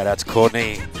 Big shout out to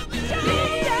Courtney.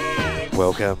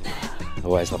 Welcome.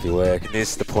 Always love your work. And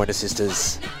this, the Pointer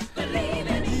Sisters.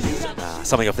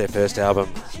 Something off their first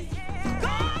album.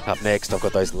 Up next, I've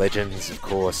got those legends, of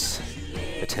course.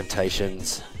 The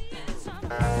Temptations.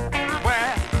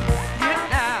 Well, you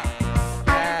now,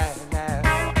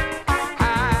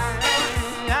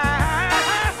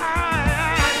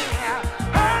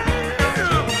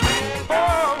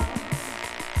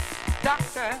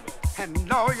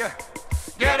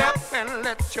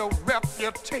 let your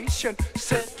reputation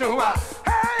sit to us.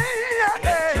 Hey,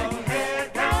 hey, hey,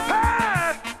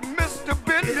 Mr.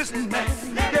 Businessman,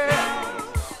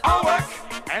 yeah. All work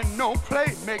and no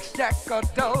play makes Jack a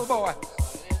dull boy.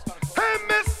 Hey,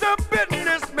 Mr.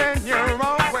 Businessman, you're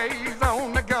always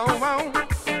on the go.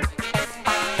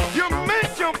 You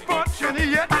made your fortune,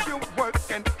 yet you're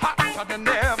working harder than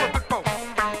ever before.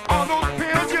 All those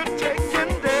pills you're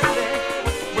taking daily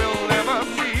will never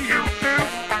see you through.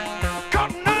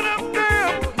 'Cause none of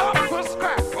them are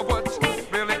prescribed for what's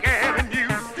really ailing you.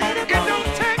 It don't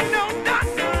take no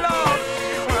doctor, Lord,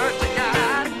 what you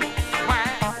got. Why?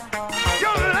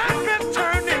 Your life is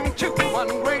turning to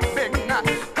one great big knot.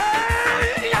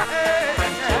 Hey, yeah,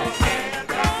 yeah.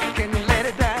 Can you let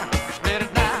it down? Let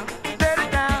it down, let it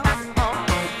down.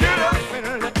 Get up and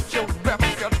let your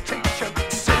reputation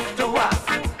sit a while.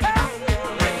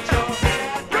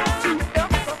 Don't you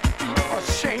ever be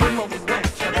ashamed of what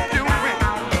you're doing.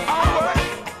 All work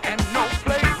and no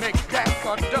play makes Jack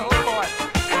a dull boy.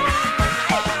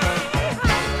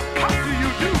 How do you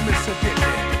do, Mr.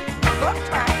 Diddy?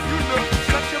 Sometimes you look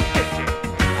such a pity.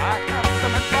 I got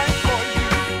some advice for you.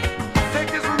 Take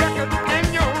this record in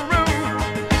your room,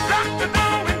 lock the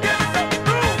door and get the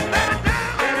room. Let it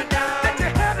down, let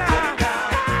your head down.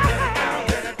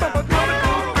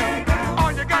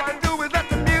 All you gotta do is let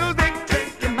the music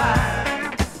take your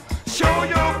mind. Show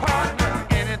your partner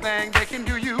anything they can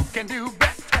do, you can do better.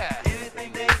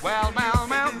 Well,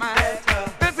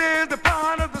 this is the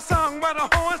part of the song where the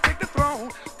horns take the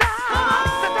throne.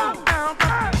 Down, down,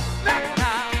 down, let it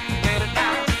down, let it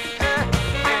down,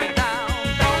 let it down,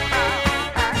 don't down,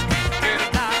 let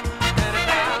it down, let it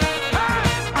down,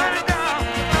 let it down,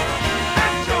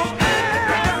 let your head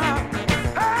down.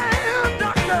 Hey,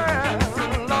 doctor,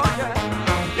 lawyer,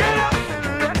 get up and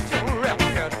let your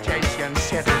reputation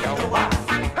set a while.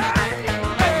 Hey,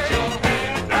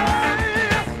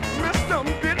 Mr.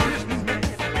 Businessman,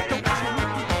 don't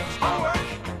you work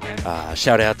and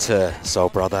Shout out to soul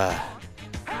brother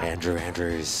Andrew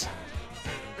Andrews.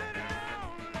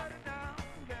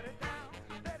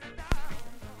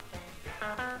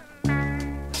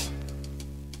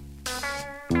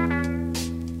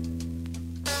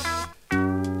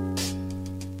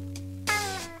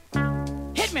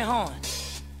 Hit me, horn.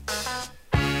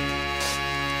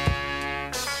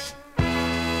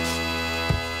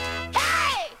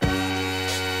 Hey!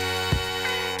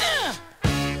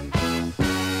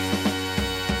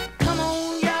 Come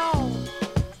on, y'all.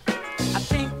 I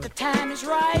think the time is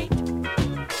right.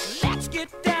 Let's get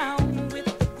down with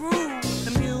the groove.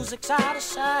 The music's out of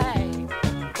sight.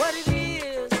 What it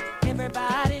is,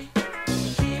 everybody,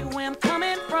 dig where I'm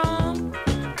coming from.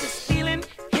 This feeling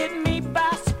hit me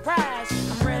by surprise.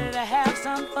 I'm ready to have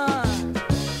some fun.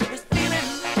 This feeling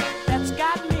that's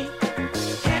got me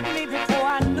hit me before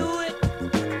I knew it.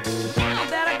 Now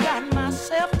that I got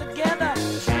myself together,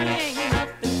 there ain't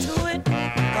nothing to it.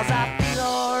 'Cause I feel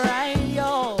alright,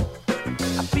 yo.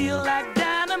 I feel like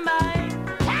dynamite.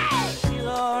 Hey! Feel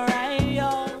alright,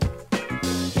 yo.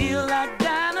 Feel like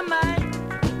dynamite.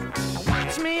 Now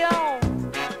watch me, yo.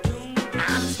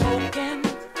 I'm smoking.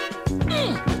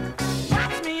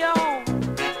 Watch me, yo.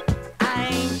 I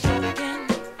ain't joking.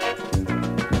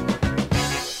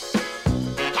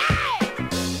 Hey!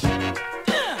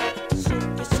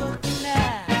 Soaky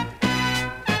now.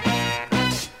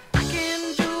 I can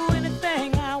do anything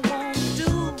I want to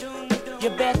do. You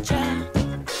betcha.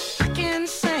 I can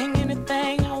sing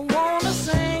anything I wanna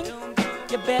sing.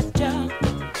 You betcha.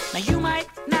 Now you might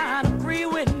not agree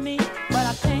with me, but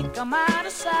I think I'm out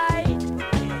of sight.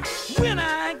 When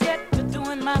I get to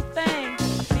doing my thing,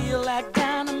 I feel like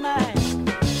dynamite.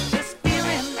 This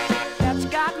feeling that's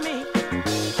got me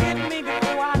hit me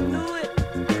before I knew it.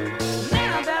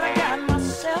 Now that I got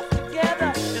myself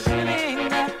together, there's really ain't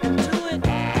nothing to it.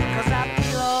 'Cause I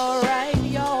feel alright,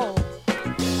 yo.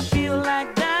 I feel like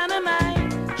dynamite.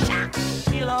 Shock.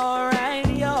 Feel alright,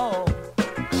 yo.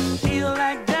 Feel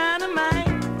like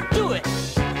dynamite. Do it.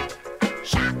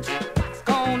 Shock.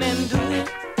 Go on and do it.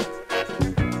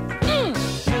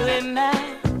 Do it now.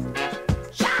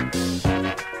 Shock.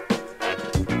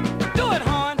 Do it,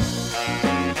 horn.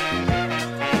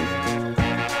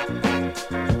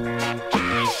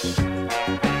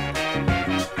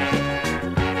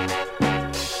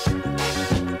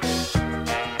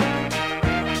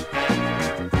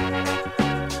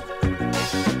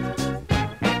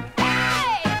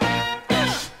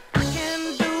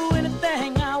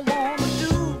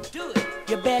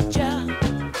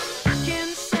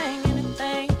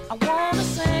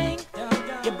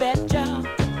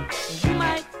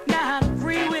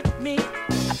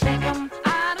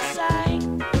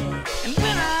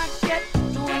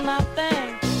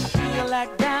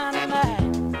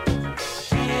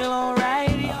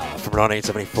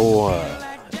 1974,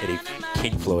 Eddie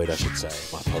King Floyd, I should say.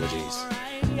 My apologies.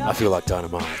 I feel like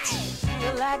dynamite.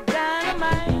 Feel like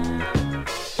dynamite.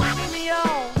 Watch me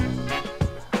on.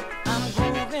 I'm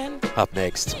grooving. Up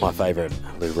next, my favourite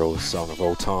Lou Rawls song of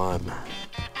all time.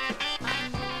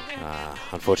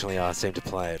 Unfortunately, I seem to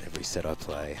play it every set I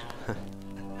play.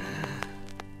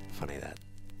 Funny that.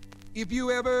 If you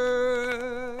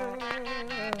ever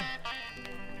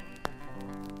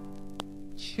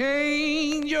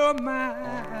change your mind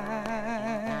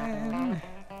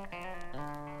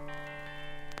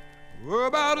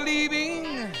about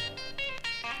leaving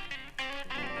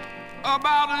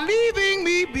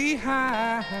me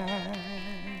behind,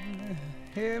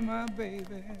 hey my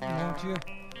baby, won't you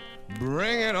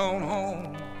bring it on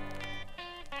home?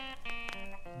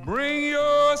 Bring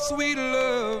your sweet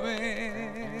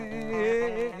loving,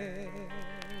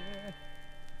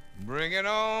 bring it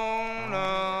on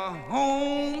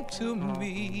home to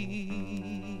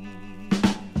me,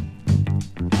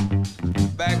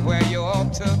 back where you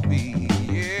ought to be,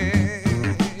 yeah.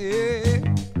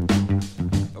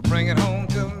 Bring it home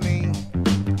to me.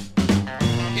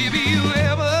 If you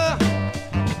ever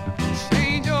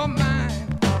change your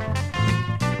mind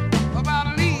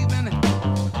about leaving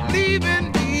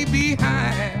me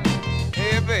behind,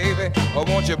 hey baby, oh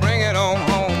won't you bring it on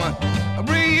home?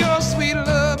 Bring your sweet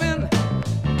loving,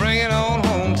 bring it on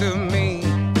home to me.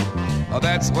 Oh,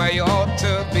 that's where you ought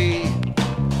to be.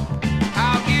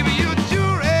 I'll give you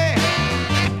jewelry,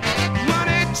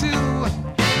 money too,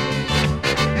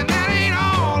 and that ain't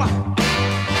all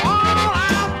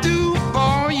I'll do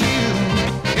for you.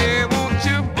 Hey, won't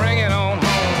you bring it on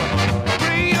home?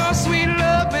 Bring your sweet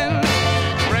loving,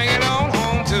 bring it on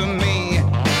home to me.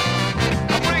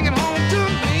 Bring it home to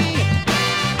me.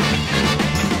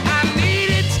 I need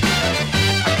it,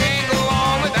 I can't go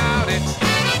on without it.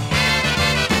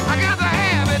 I got to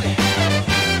have it.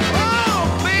 Oh,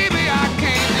 baby, I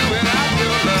can't do without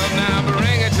your love. Now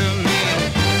bring it to me.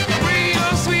 Bring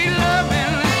your sweet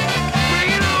loving, bring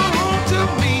it on home to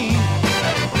me.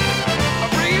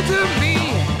 Bring it to me.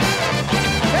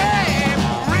 Hey,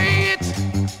 bring it.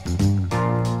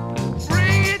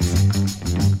 Bring it.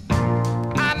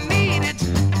 I need it.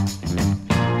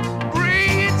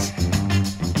 Bring it.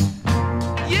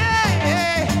 Yeah.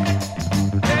 Hey,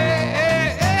 hey,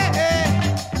 hey, hey.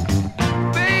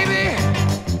 Baby,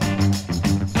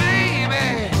 baby,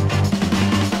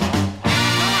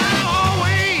 I'll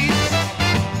always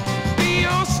be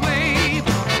your slave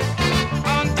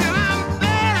until I'm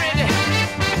buried,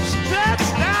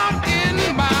 stretched out in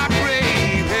my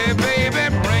grave. Hey, baby,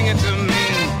 bring it to me.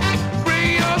 Bring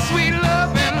your sweet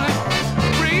loving,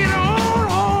 bring it on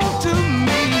home to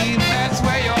me. That's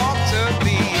where you ought to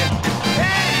be.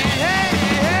 Hey, hey,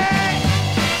 hey,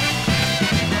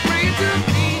 bring it to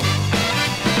me.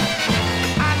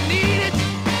 I need it.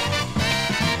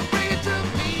 Bring it to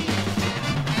me.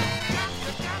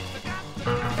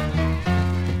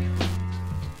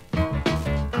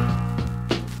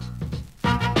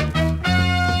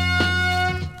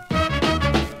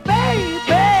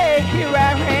 Baby, here I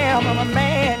am, I'm a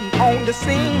man on the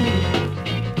scene.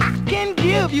 I can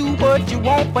give you what you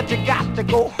want, but you got to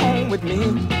go home with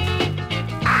me.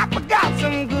 I forgot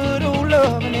some good old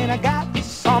loving and I got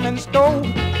some in store.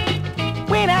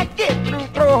 When I get through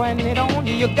throwing it on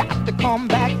you, you got to come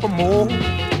back for more.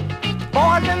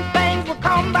 Boys and things will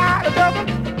come by the dozen,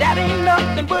 but that ain't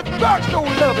nothing but drugstore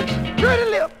loving. Pretty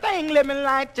little thing, let me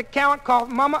light your count, cause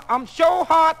mama, I'm sure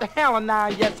hard to hell and now,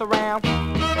 yes around.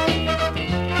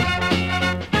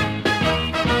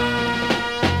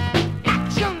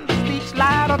 Action speaks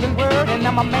louder than word, and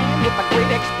I'm a man with a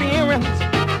great experience.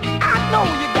 I know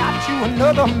you got you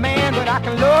another man, but I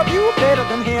can love you better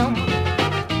than him.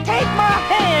 Take my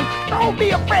hand, don't be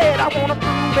afraid, I wanna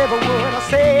prove every word I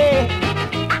say.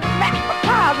 I'm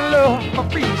advertising love for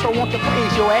free, so won't you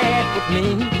place your ad with me?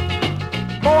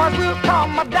 Boys will call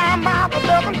my dime by the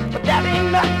dozen, but that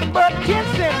ain't nothing but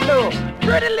 10-cent love.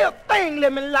 Pretty little thing,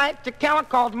 let me light your count,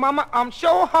 cause mama, I'm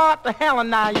sure hard to hell and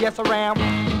now, yes around.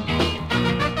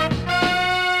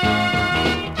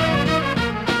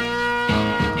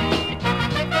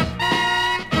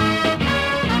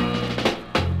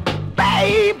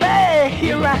 Baby,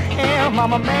 here I am,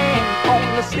 I'm a man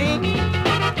on the scene.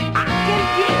 I can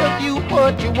give you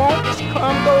what you want, just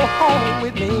come go home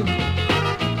with me.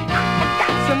 I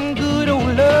got some good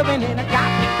old loving and I got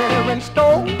better in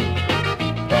store.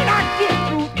 When I get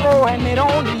through throwing it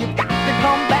on you, you got to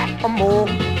come back for more.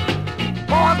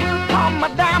 Boys will call my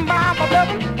dime by my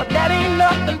loving, but that ain't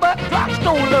nothing but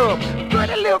drugstore love.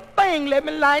 Pretty little thing, let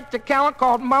me light the count,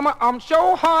 cause mama, I'm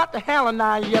sure hard to hell and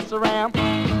now, yes around.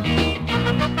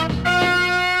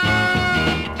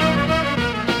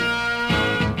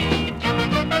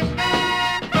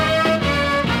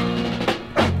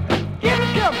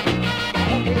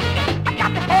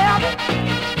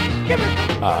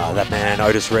 That man,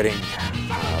 Otis Redding,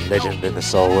 legend in the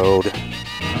soul world.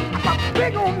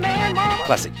 Big old man, mama.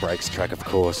 Classic breaks track, of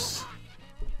course.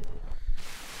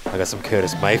 I got some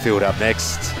Curtis Mayfield up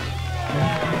next.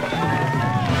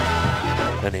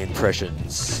 And the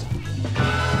Impressions.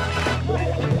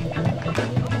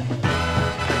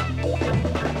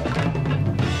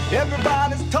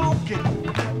 Everybody's talking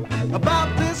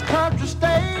about this country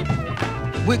state.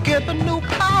 We're getting new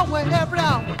power every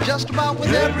hour, just about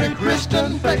with every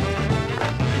Christian faith.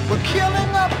 We're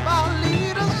killing up our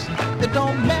leaders. It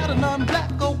don't matter none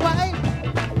black or white.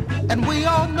 And we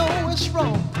all know it's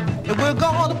wrong. And we're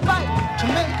gonna fight to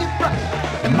make it right.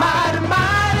 And mighty,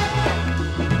 mighty,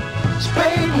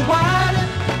 Spade and Whitey,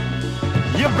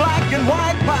 your black and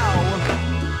white power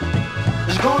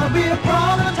is gonna be a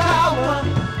prominent tower.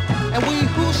 And we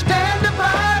who stand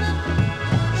divided,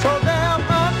 so damn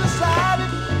undecided,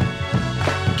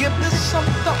 give this some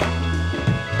thought.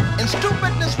 In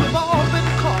stupidness we've all been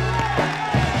caught.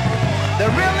 There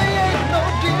really ain't no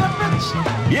difference.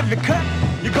 If you cut,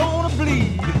 you're gonna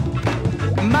bleed.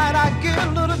 Might I get a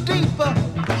little deeper?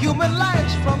 Human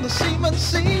lives from the semen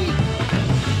sea.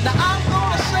 Now I'm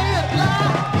gonna say it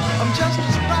loud. I'm just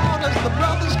as proud as the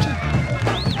brothers too.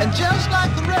 And just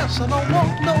like the rest, I don't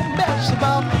want no mess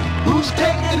about who's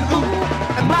taking who.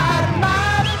 And mighty,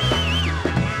 mighty,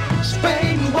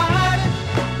 Spade and Whitey,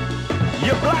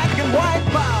 your black and white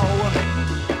power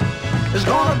is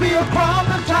gonna be a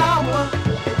prominent tower.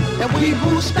 And we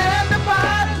who stand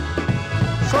divided,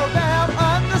 so damn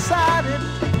undecided,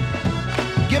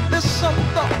 give this some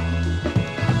thought.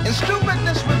 In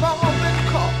stupidness we've all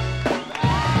been caught.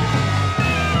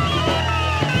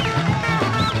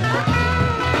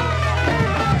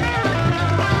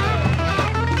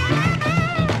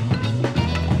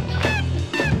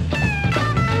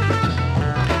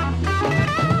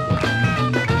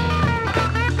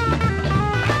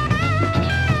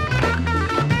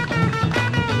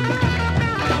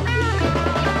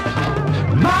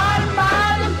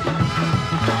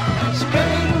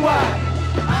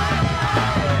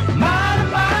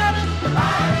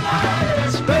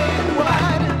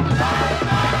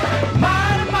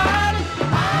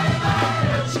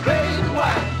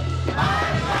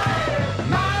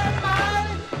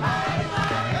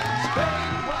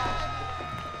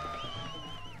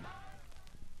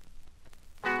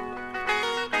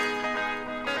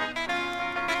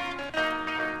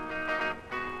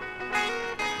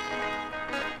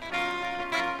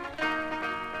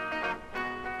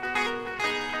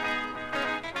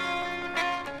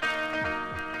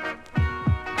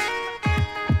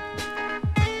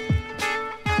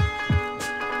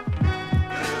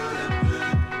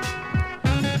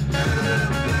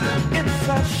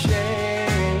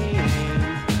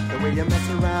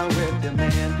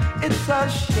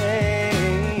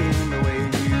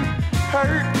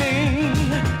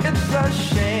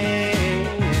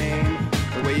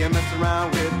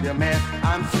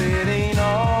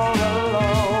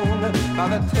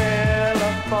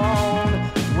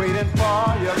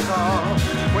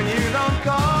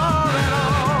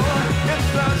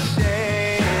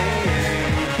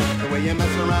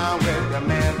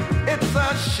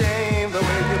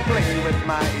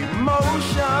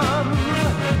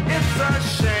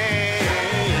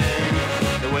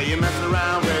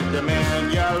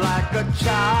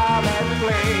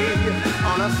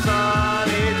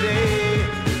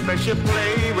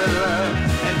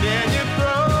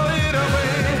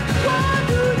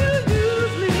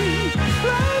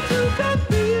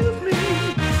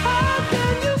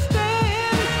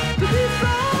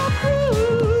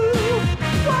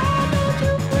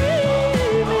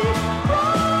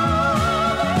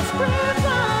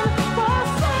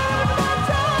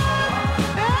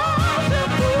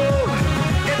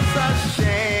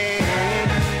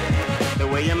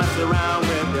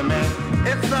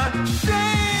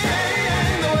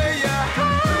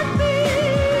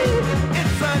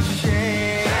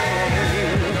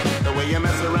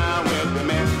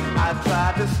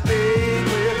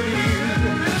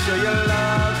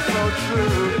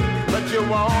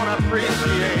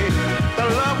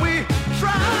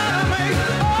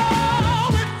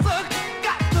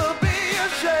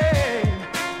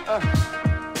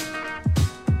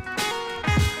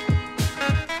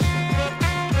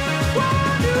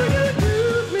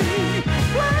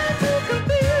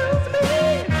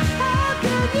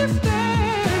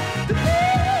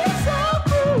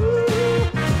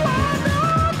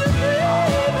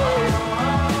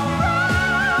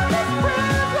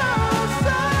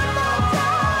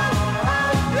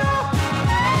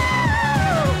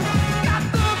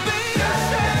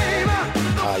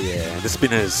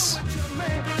 Spinners.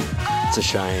 It's a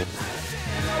shame.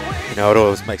 You know, it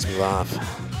always makes me laugh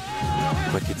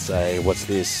when kids say, "What's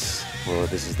this?" Well,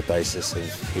 this is the basis of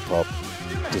hip-hop,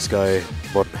 disco,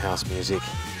 modern house music.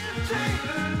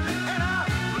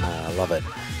 I love it.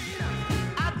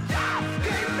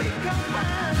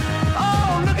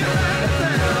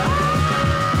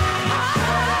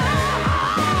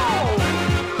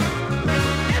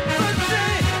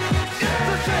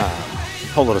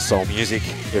 Whole lot of soul music.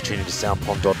 You're tuning to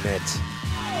soundpond.net.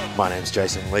 My name's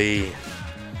Jason Lee.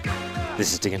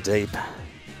 This is Diggin' Deep.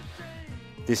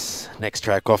 This next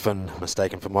track, often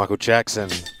mistaken for Michael Jackson.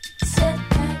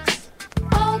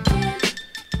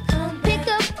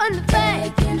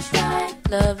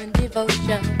 Love and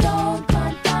devotion.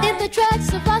 In the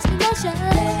tracks of lost emotion,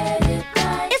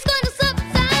 it's going to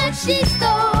subside. She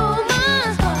stole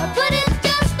my heart, but it's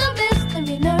just a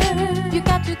misdemeanor. You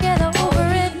got to get over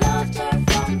it. Loved her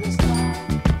from the start.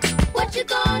 What you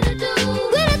gonna do?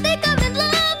 When I think I'm in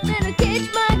love, in a cage,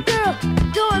 my girl,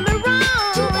 doing me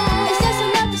wrong. It's just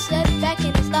enough to set it back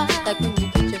in its life. Like when you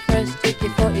get your first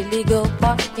ticket for illegal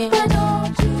parking. But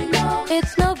don't you know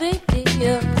it's no big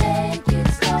deal? Take it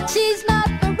slow. She's not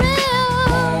for real.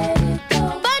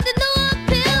 Find a new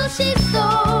appeal. She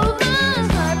stole my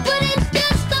heart, but it's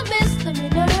just a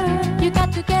misdemeanor. You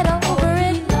got to get over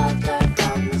it. Loved her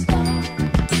from the start.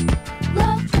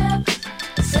 Love traps,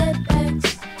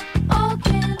 setbacks, all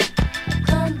can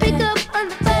come. Pick up on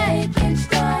the taking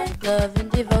stride. Love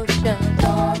and devotion.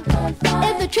 Don't confide.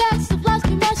 In the tracks of lost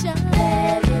emotion.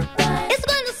 Let it ride. It's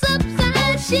gonna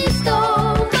subside. She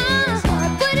stole my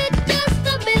heart, but it's just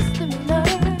a misdemeanor.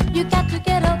 You got to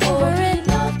get over it.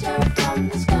 Loved her from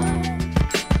the start.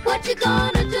 What you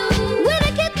gonna do? When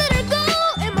I can't let her go,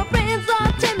 and my friends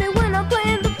all tell me when I'm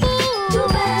playing the fool. Too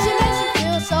bad. She makes me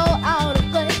feel so out of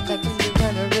place. Like when you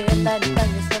run a red light and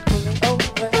find yourself pulling over.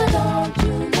 But don't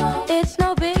you know it's no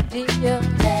big deal?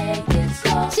 Take it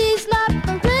slow. She's not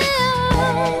for real.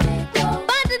 Let it go.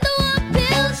 Find a new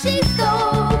appeal. She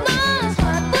stole my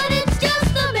heart, but it's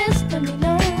just a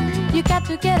misdemeanor. You got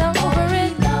to get over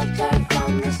it. Loved her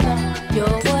from the start.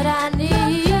 You're what I need.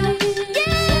 Yeah,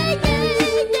 yeah, yeah.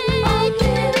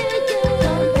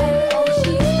 Oh,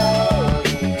 she stole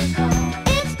it all.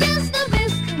 It's just a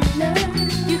misdemeanor.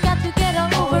 You got to get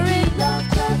over it.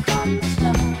 Loved her from the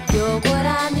start. You're what I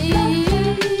need.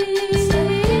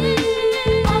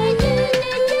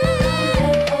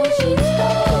 Oh, she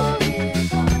stole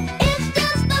it all. It's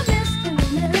just a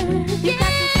misdemeanor. You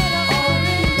got to get over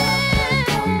it. Loved her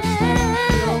from the start.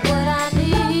 You're what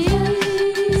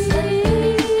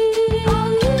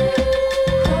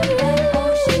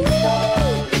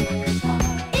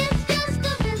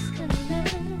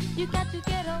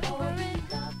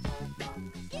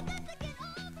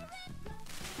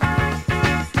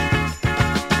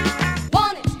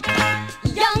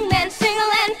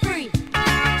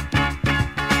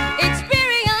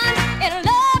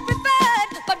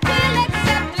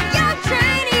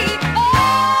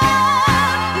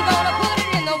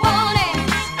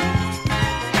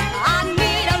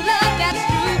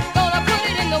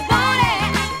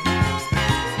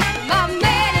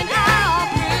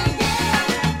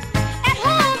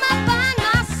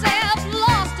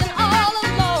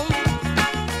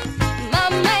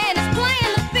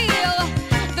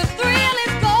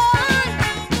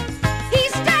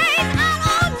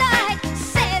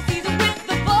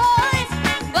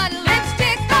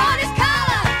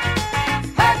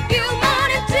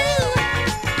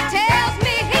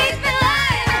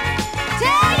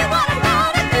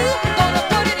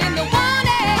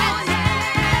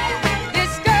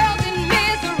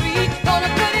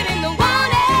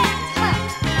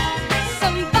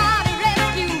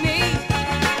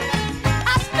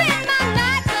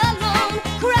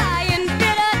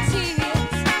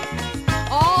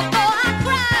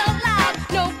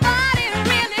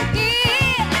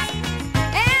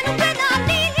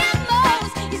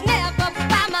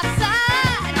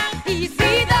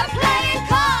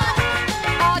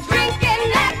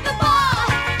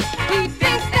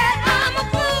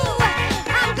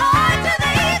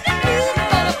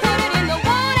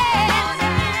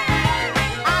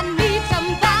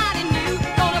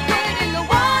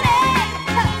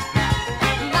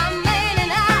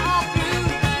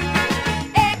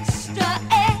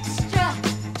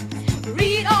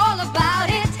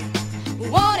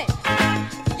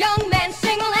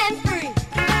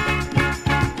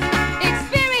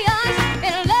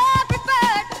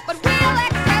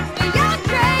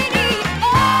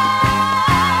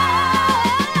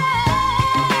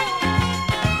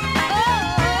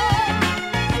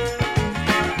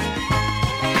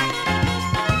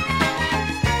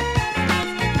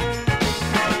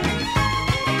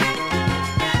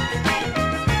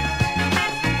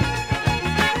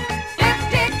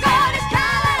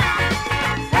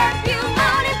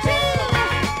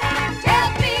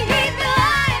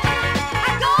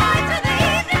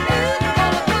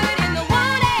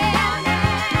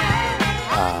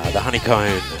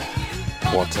Cone,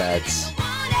 Want Ads.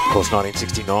 Of course,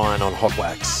 1969 on Hot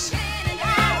Wax.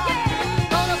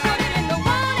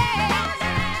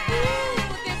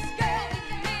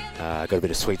 Got a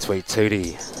bit of Sweet Sweet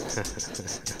Tootie.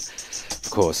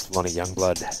 Of course, Lonnie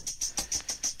Youngblood.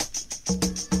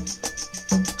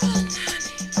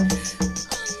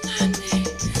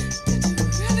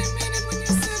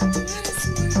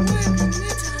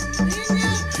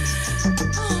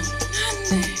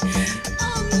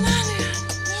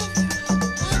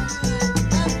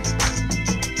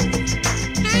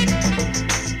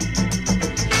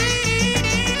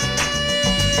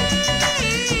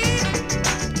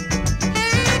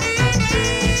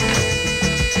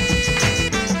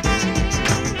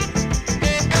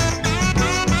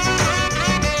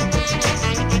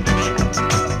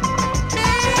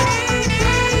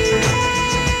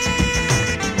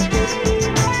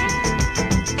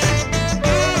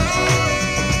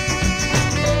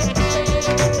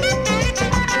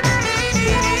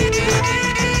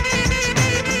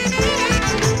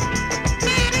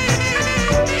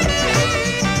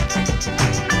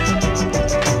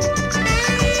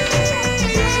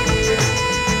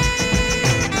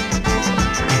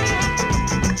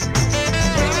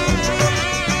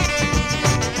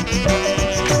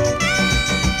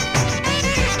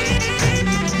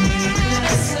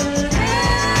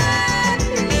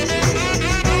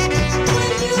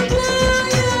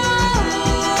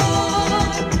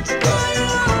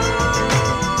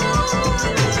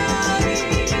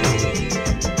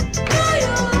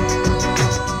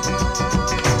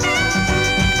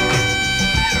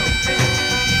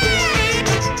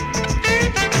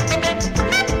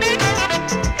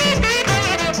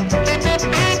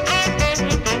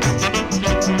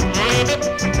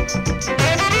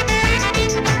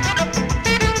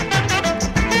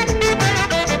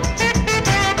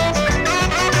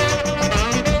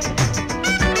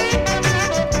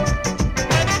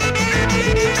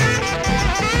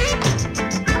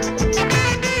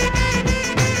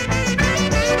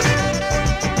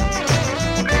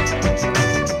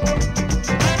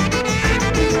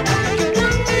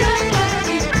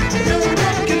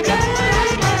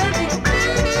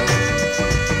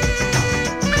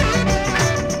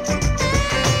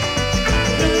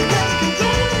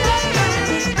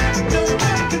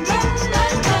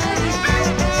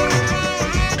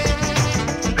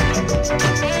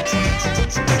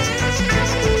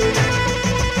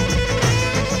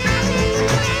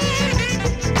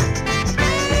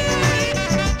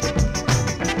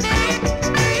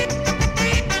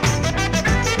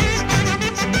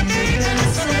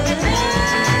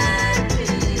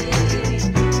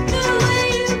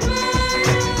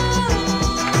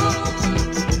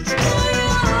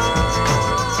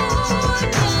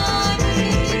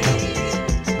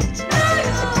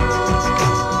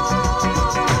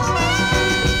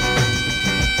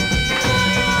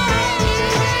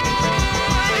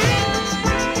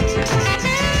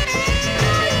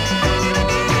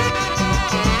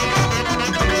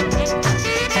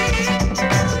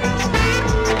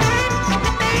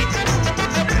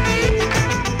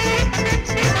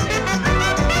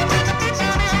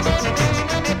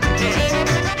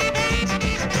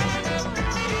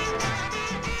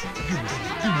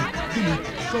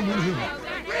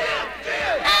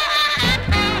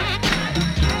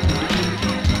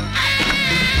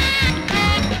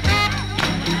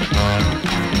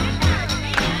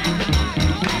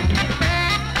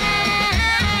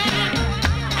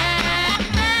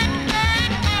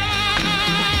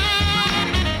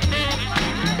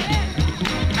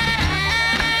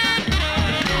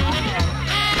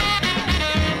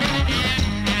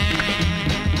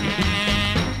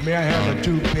 May I have a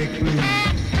toothpick, please?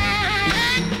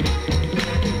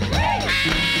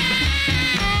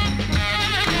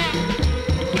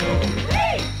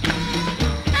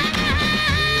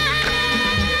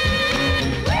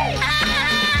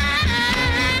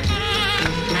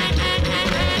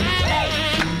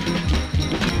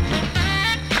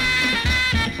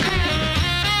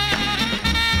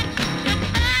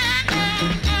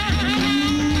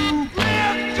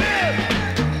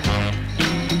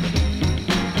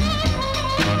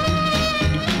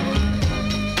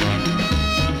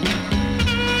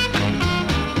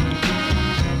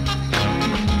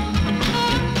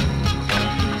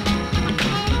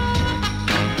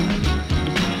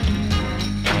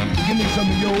 Some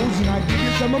of yours and I'll give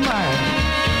you some of mine.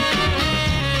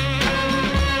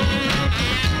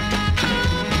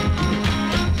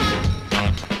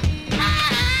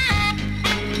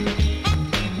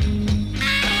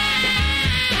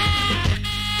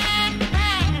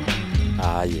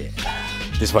 Yeah.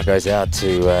 This one goes out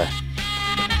to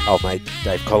old mate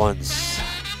Dave Collins,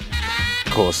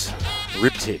 of course,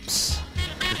 Rib Tips.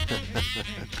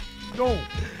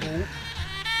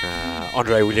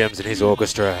 Andre Williams and his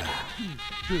orchestra.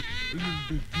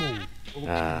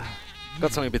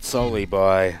 Got something a bit soul-y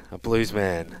by a blues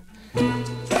man,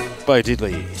 Bo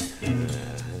Diddley, and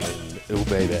Ooh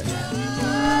Baby.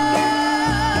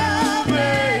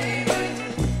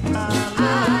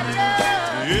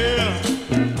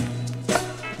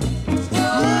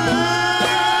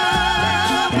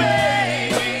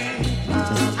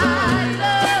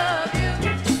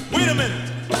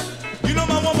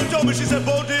 She said,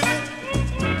 Bo Diddley,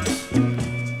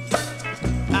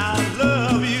 I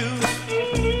love you,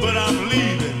 but I'm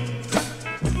leaving.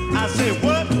 I said,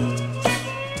 what?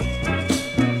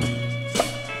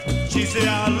 She said,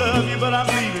 I love you, but I'm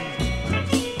leaving.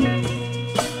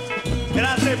 And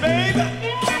I said, baby.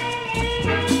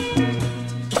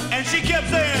 And she kept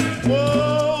saying,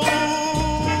 whoa,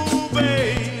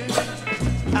 babe,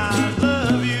 I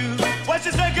love you. What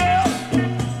she say, girl?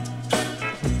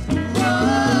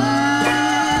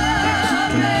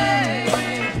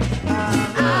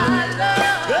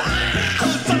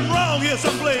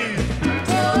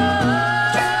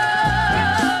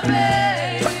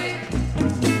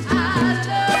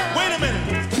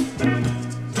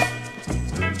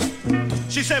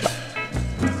 She said,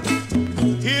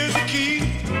 here's the key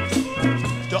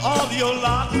to all your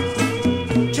locks.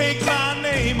 Take my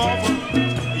name off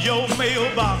of your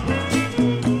mailbox.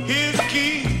 Here's the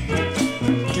key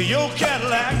to your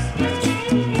Cadillacs.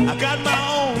 I got my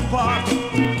own park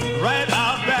right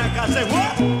out back. I said,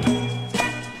 what?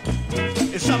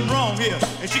 There's something wrong here.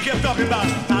 And she kept talking about,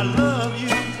 I love you.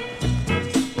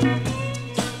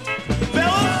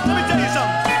 Fellas, let me tell you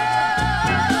something.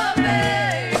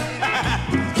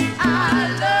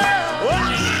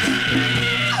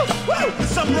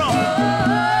 Something wrong. Oh,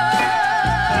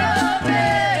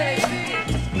 baby,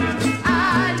 I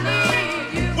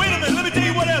need you. Wait a minute, let me tell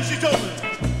you what else she told me.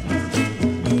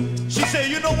 She said,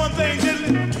 you know one thing,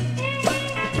 Diddley?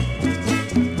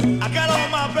 I got all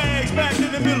my bags packed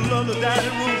in the middle of the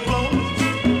dining room floor.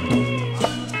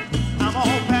 I'm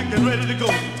all packed and ready to go.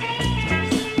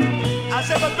 I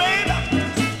said, but baby,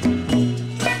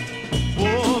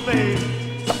 oh, baby.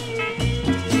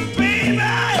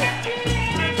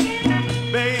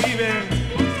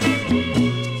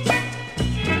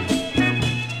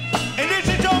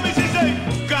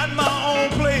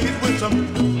 Some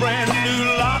brand new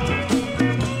lock.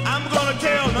 I'm gonna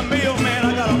tell the mailman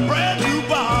I got a brand new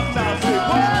box. I said,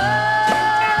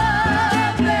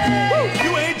 what?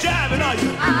 You ain't jiving, are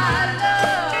you? I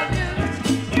love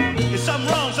you. There's something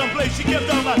wrong someplace. She kept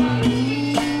talking about,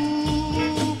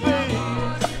 ooh, baby,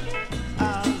 I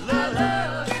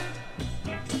love you.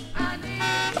 I need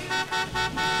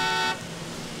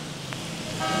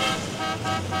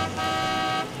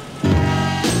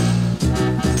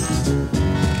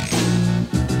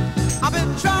I've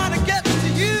been trying to get to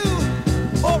you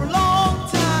for a long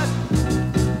time,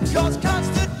 'cause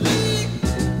constantly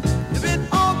you've been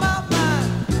on my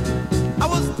mind. I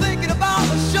was thinking about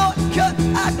a shortcut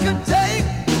I could take,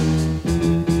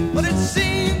 but it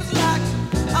seems like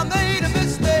I made a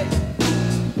mistake.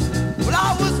 But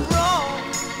I was wrong.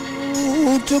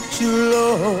 Ooh, took too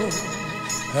long.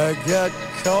 I got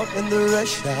caught in the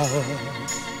rush hour.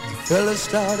 Fella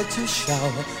started to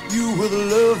shower you with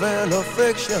love and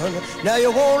affection. Now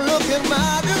you won't look in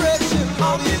my direction.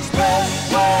 On the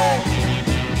expressway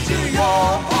to your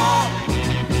heart.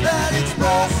 That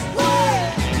expressway,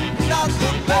 not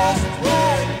the best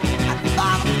way. At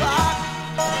 5 o'clock,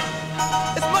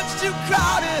 it's much too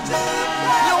crowded.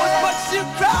 You know it's much too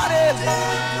crowded.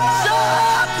 So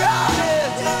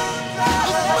crowded.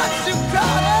 It's much too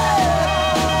crowded.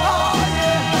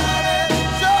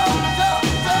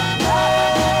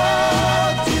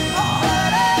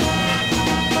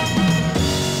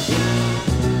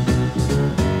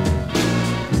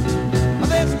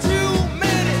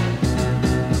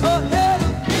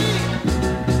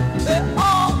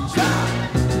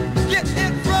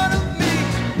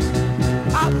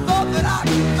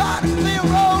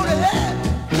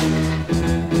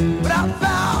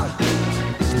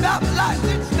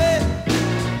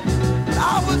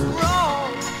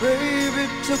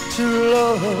 Took too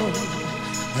long.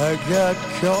 I got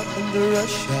caught in the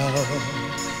rush hour.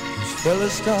 These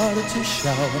fellas started to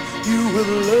shower you with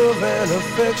love and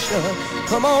affection.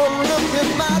 Come on, look in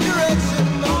my direction.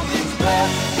 On the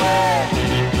expressway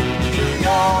to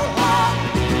your heart.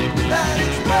 That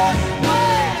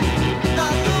expressway,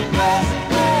 not the best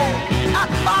way. At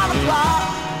 5 o'clock,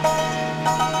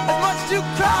 it's much too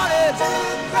crowded.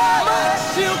 Much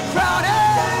too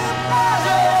crowded.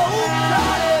 So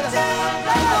crowded.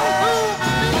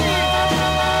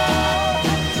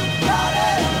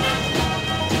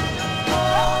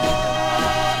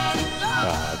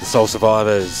 Soul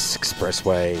Survivors,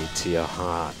 Expressway to Your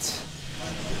Heart.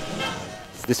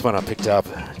 This one I picked up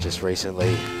just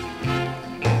recently.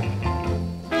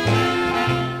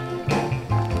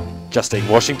 Justine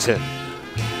Washington.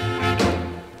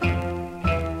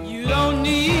 You don't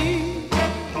need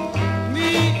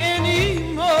me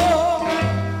anymore.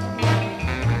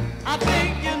 I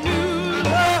think you knew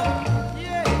love,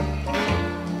 yeah.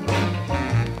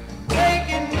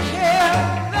 Taking care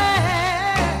of that.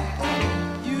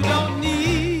 You don't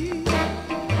need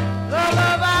the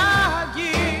love I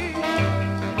give.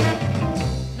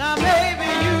 Now maybe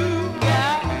you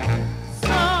got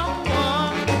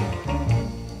someone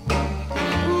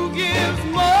who gives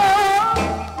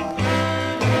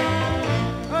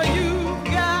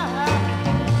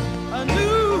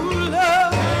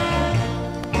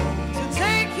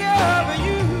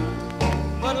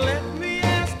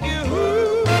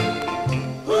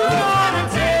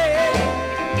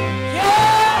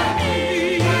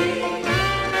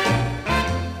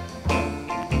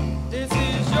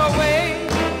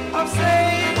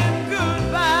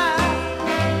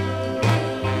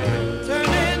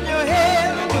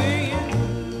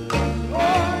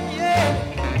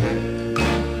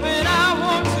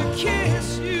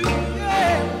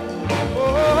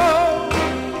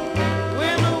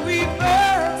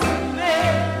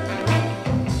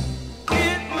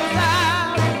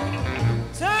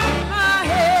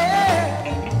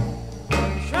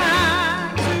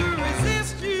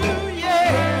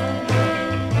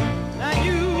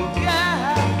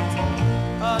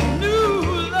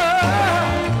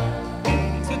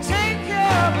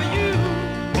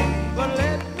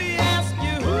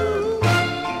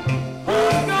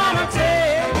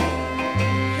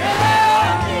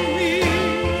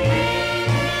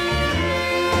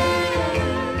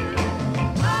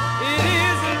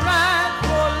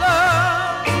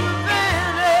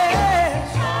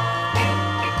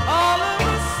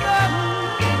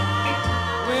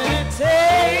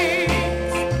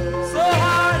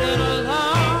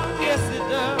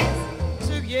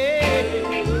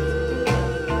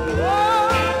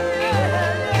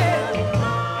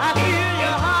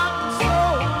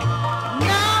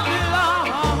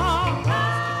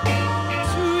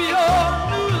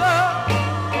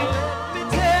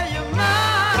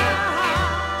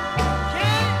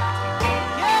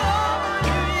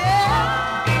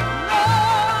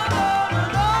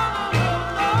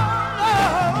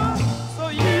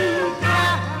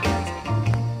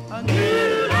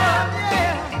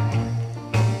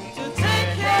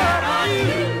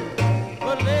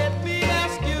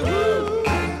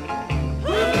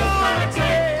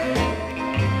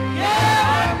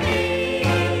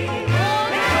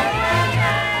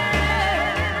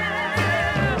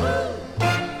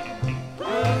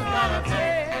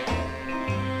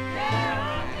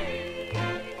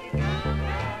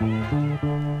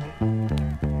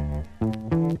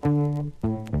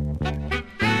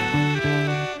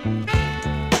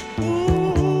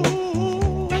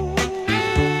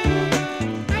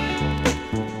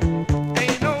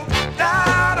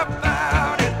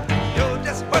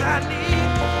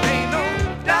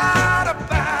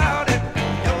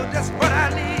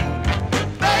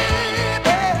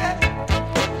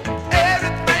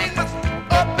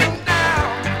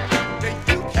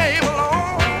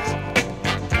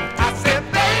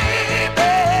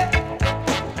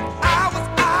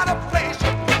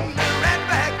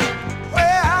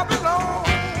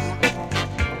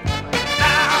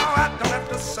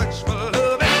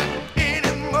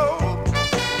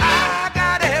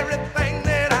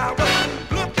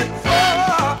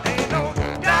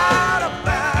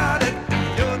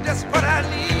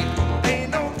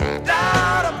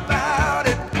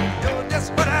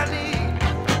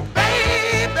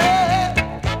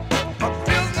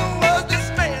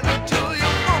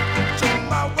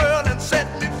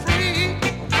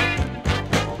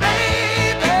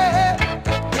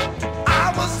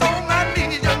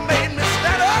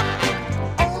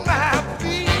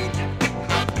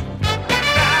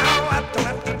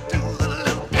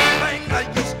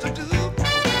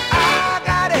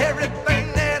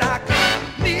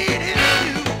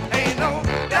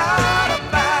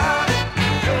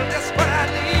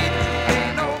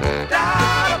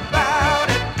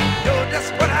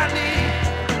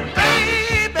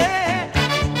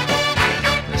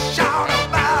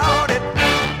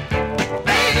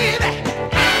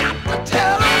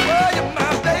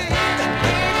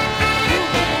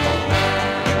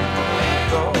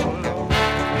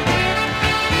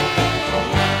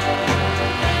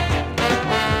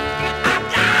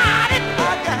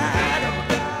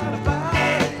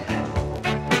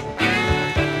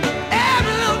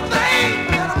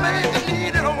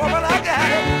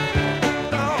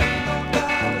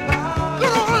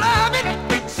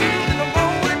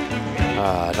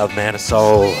another man of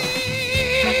soul.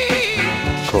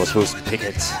 Of course, Wilson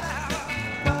Pickett.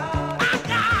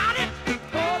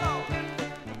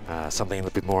 Something a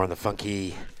little bit more on the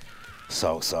funky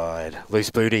soul side. Loose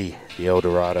Booty, the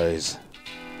Eldorados.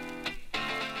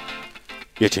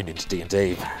 You're tuned into Diggin'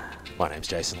 Deep. My name's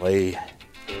Jason Lee.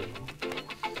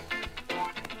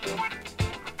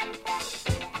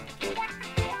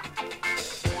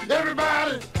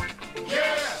 Everybody,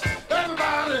 yeah,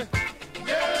 everybody,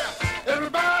 yeah,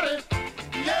 everybody,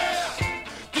 yeah,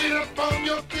 get up on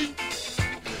your feet.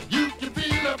 You can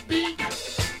feel the beat.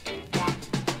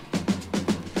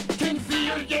 Can you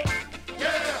feel it? Yeah,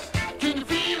 yeah. Can you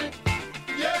feel it?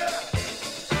 Yeah.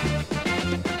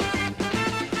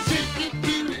 Shake it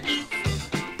to the east,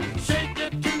 shake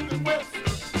it to the west,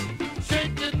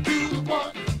 shake it to the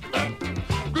one that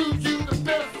grooves you the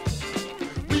best.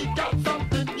 We got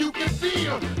something you can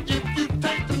feel if you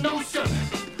take the notion.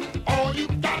 All you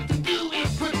got to do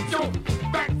is put your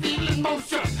back heel in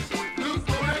motion. Loose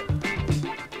booty,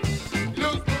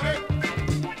 loose booty,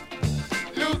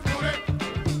 loose booty,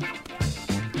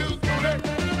 loose booty.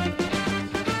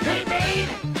 Hey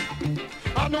baby,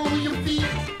 I know you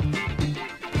feel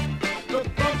the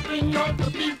thumping of the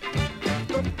beat,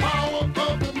 the power of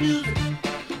the music.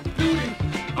 Beauty,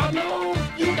 I know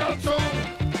you got soul.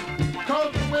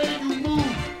 Cause the way you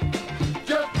move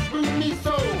just proves me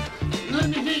so. Let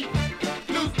me hear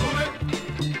loose booty,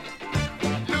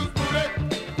 loose booty,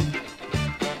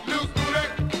 loose booty, loose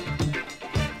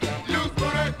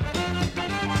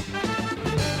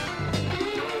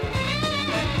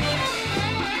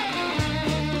booty.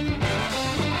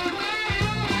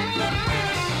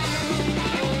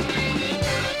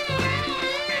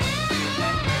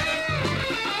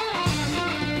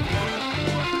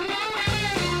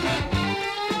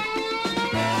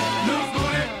 Loose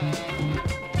booty,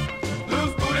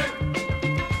 loose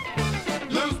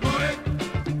booty,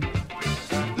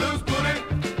 loose booty,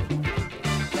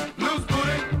 loose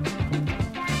booty,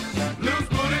 loose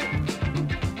booty,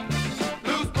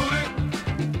 loose booty,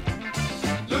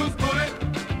 loose booty,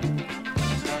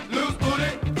 loose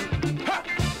booty, ha,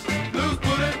 loose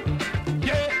booty,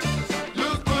 yeah,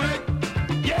 loose booty,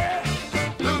 yeah,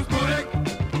 loose booty,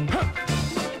 ha,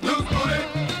 loose booty,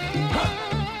 ha,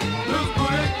 loose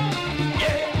booty,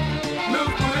 yeah,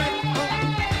 loose booty.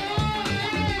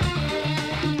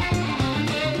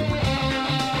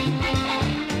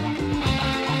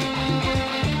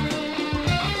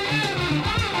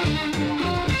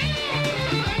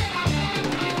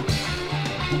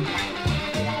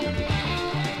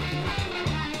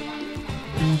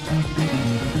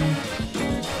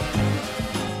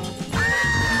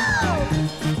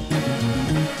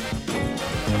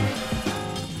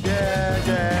 Yeah,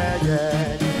 yeah,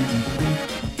 yeah.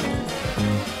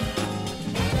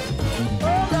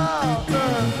 Oh,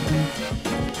 Lord,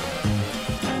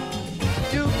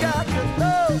 you got to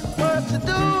know what you're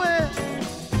doing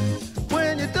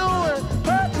when you're doing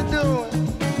what you're doing.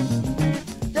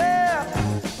 Yeah,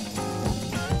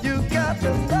 you got to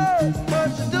know what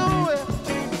you're doing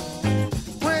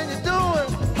when you're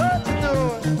doing what you're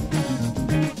doing.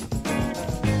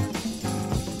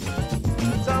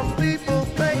 Some people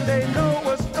think they know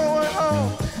what's going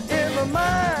on in my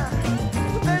mind,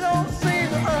 but they don't seem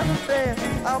to understand.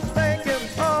 I'm thinking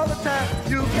all the time.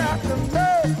 You got to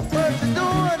know what you're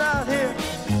doing out here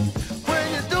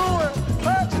when you're doing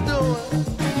what you're doing.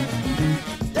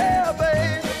 Yeah,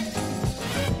 baby,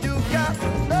 you got to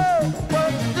know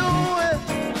what you're doing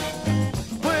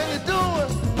when you're doing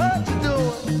what you're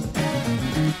doing.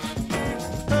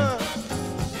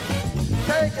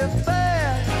 Take it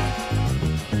fast.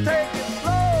 Take it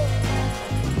slow,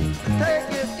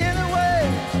 take it any way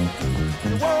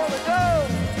you wanna go.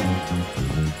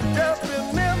 Just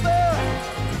remember,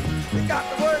 you got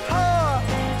to work hard.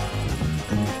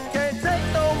 Can't take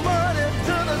no money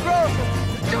to the grocery.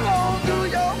 You won't do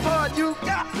your part. You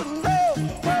got to know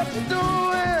what you're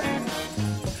doing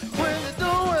when you're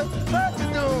doing what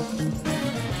you're doing.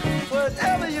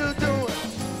 Whatever you're doing,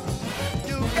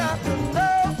 you got to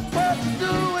know what you're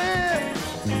doing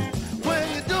when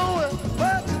you're doing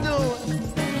what you're doing.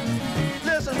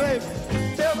 Listen, baby,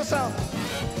 tell me something.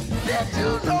 Did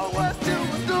you know what you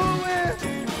were doing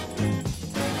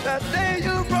that day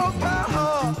you broke my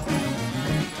heart?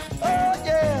 Oh,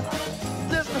 yeah.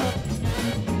 Listen,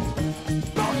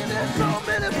 broken in so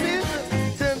many pieces,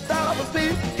 10,000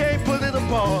 people can't pull it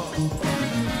apart.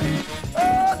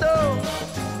 Oh, no.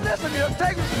 Listen, you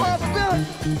take responsibility.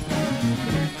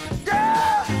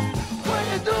 Yeah, when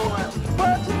you're doing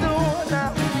what you're doing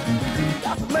now, you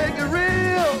got to make it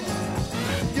real.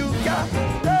 You got to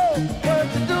know what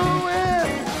you're doing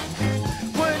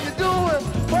when you're doing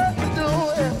what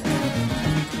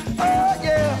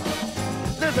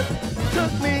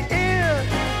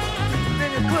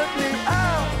put me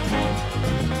out.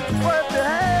 What you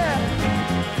had,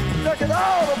 took it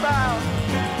all about.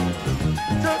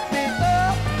 Took me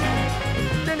up,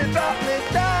 then it dropped me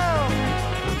down.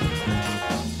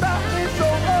 Dropped me so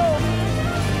low,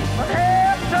 my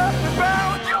head touched the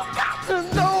ground. You got to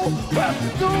know what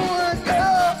you're doing,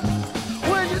 girl.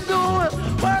 When you're doing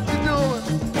what you're doing.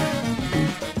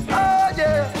 Oh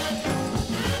yeah,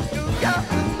 you got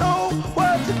to know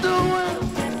what you're doing.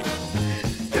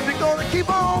 If you're gonna keep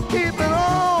on keeping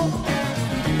on.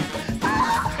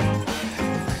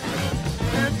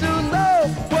 And to know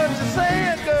what you're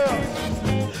saying, girl.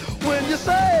 When you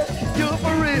say it, you're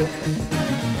for real.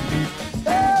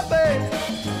 Yeah, baby.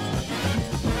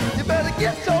 You better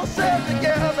get yourself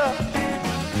together.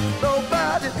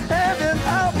 Nobody having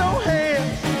out no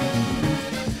hands.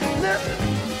 Listen,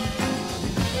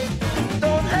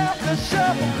 don't have to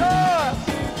shuffle cards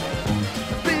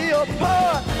to be a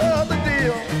part of the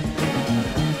deal.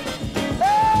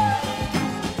 Hey,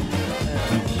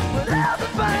 but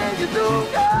everything you do,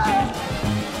 girl,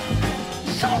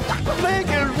 so got to make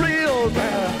it real,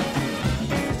 man.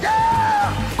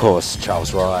 Yeah. Of course,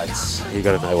 Charles writes, you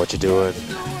gotta know what you're doing.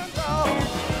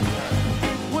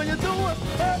 When you're doing what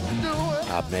you're doing.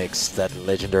 Up next, that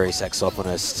legendary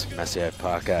saxophonist, Maceo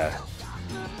Parker.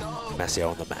 Maceo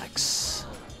on the max.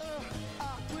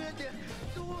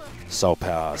 Soul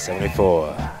Power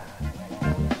 74.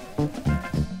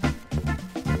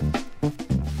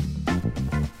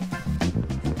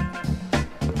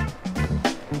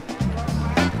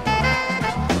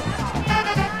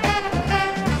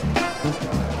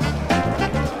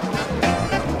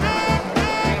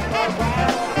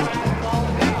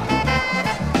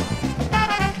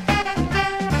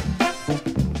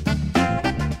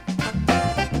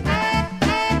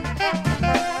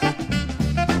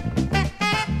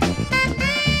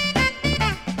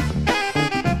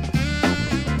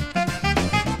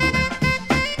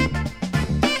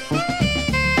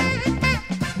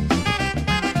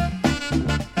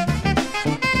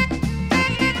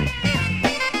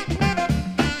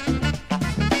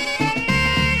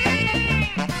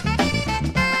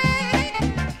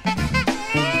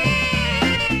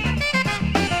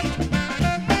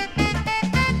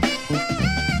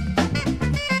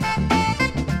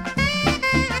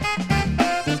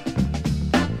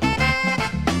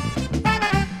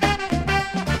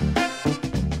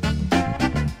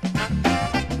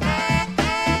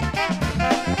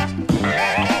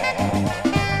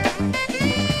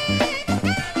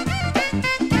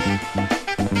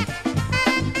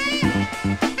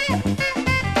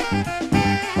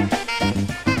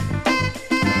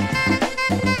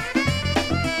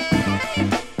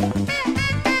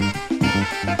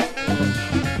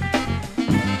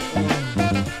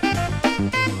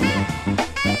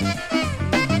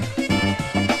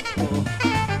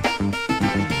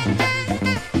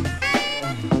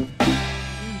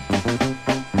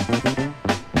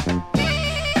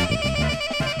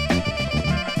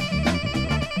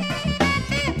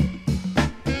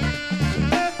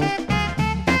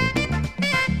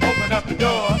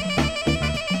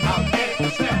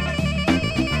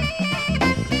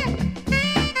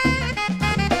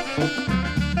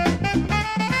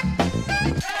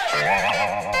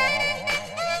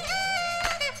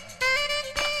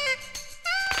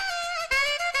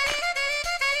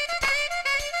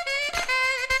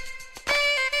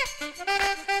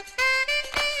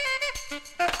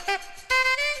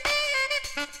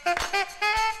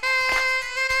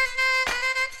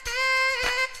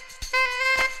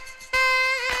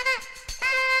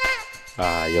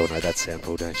 Ah, you all know that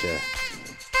sample, don't you?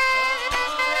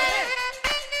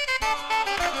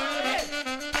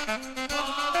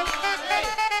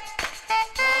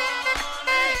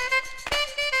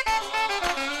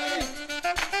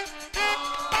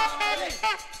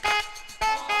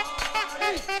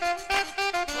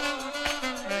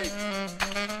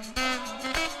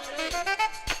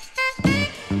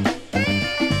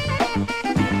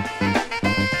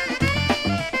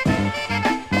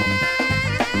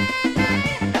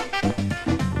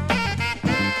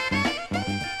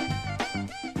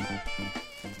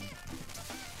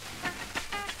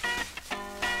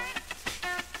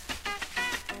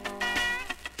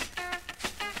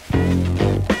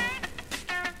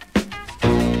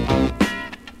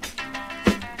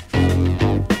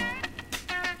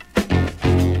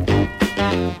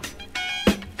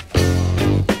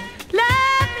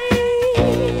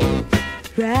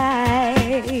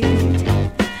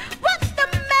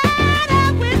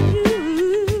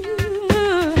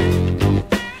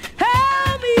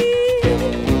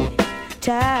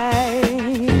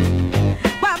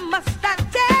 Why must I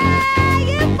tell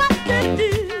you what to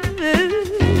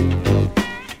do?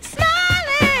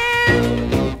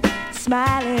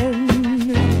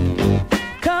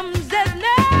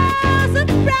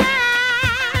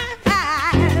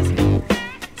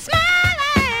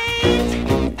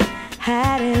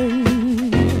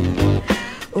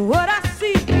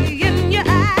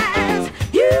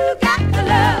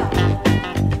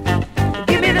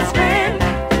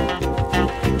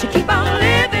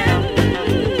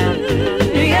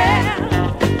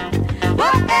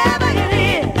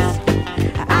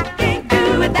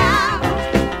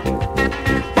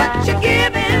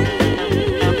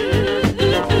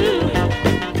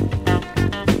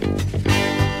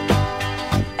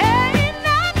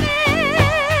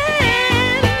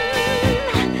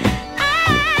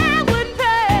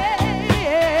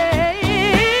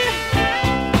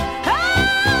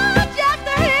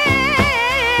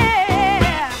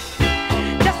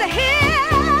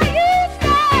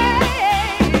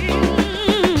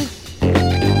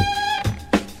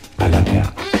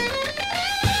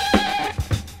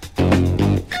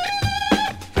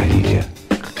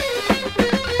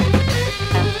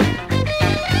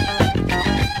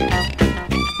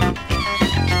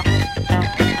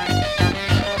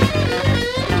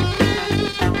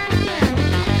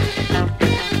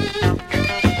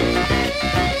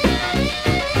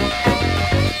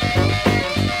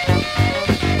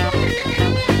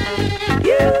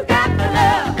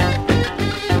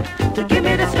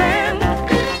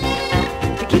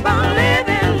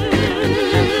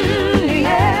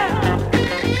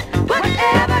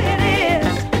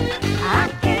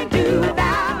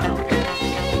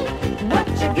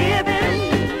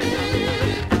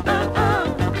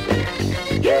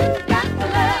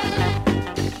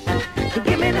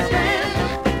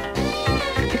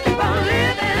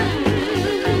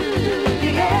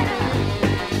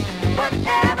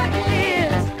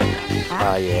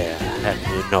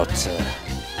 not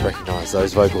recognise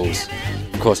those vocals.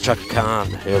 Of course, Chaka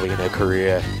Khan, early in her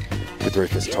career with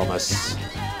Rufus Thomas.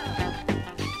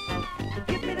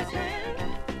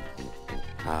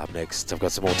 Up next, I've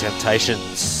got some more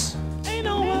Temptations.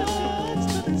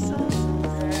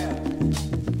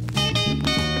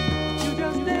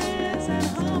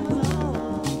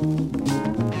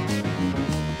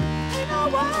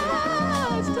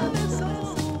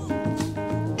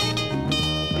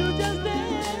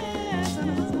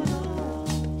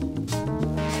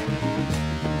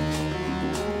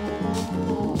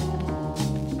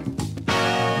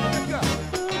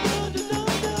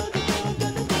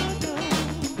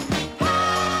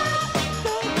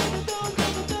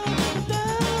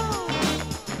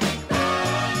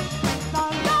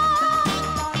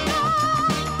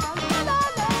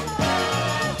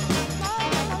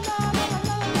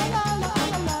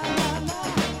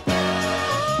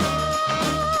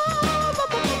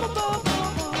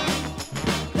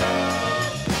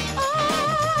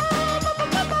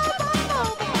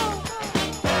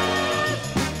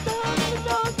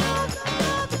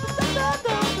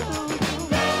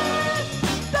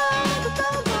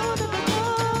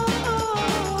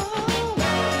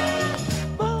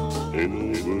 Ain't no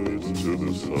words to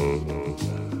this song.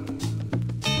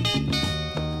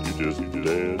 You just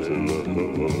dance and hum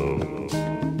along.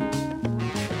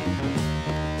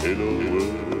 Ain't no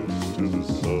words to this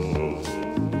song.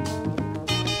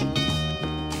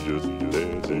 You just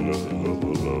dance and hum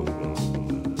along.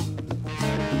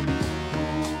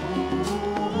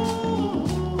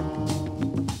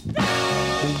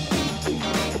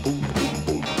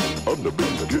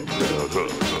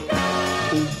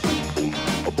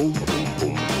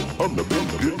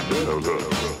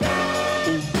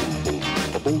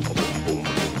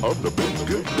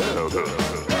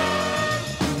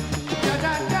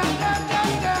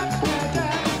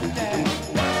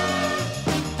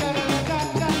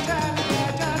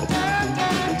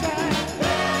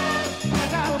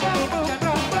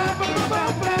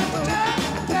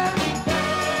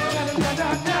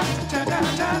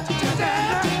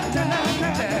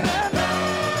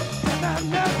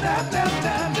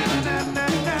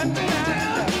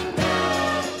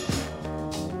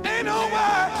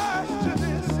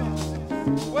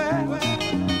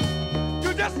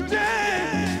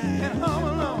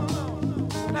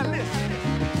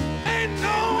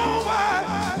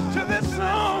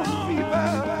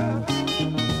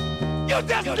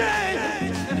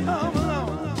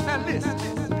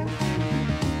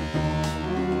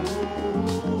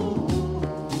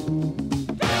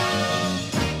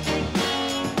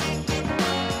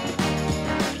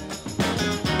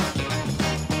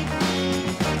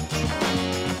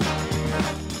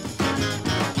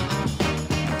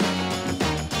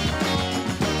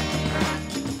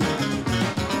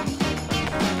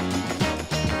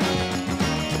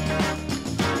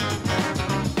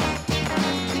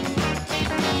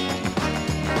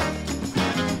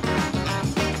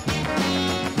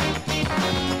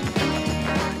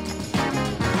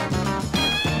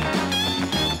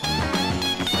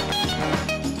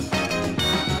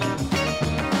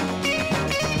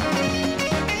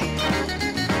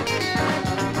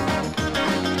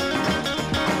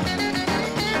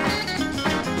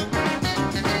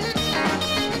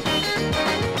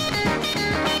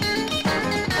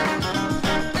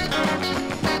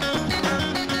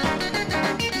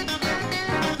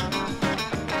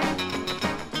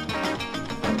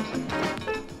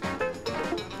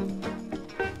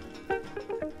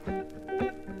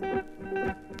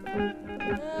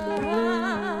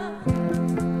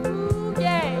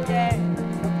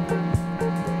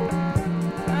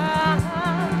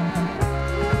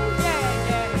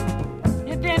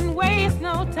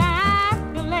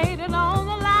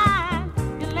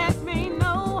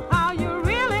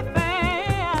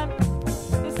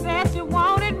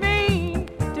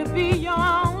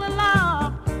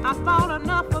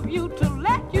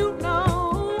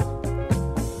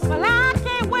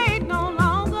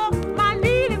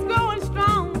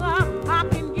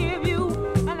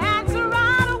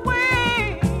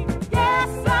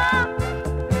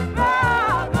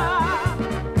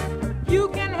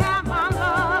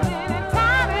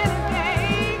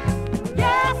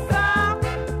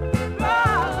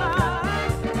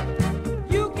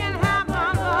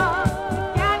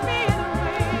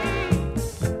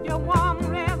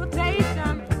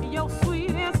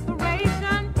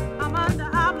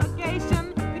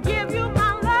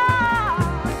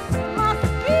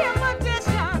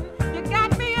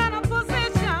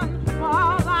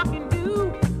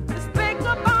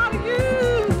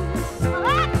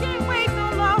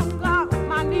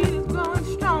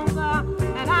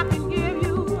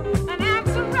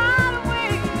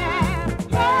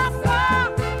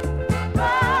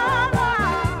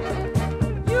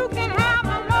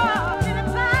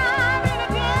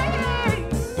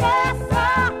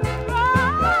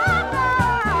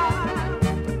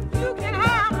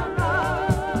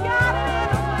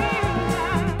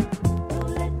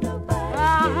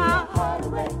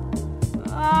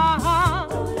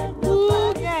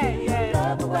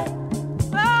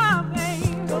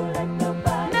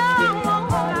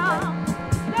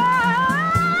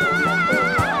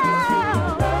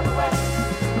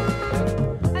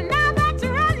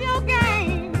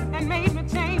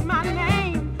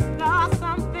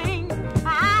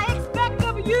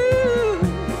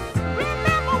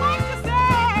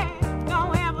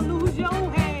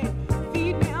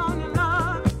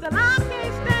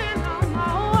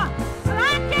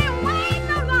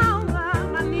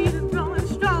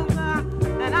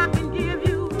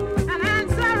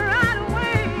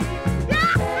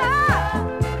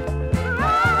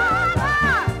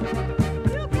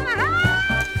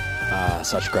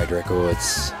 such great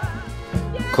records.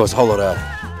 Of course, a whole lot of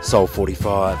soul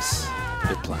 45's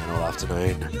been playing all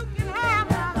afternoon.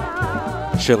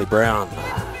 Shirley Brown,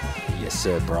 yes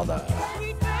sir, brother.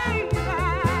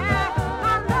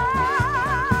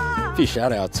 A few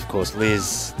shout outs, of course,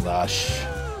 Liz, Lush,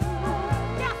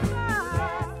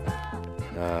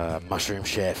 Mushroom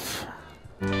Chef.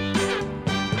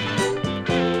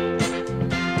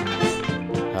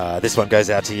 This one goes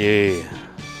out to you.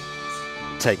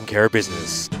 Taking care of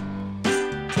business.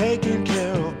 Taking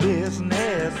care of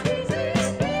business.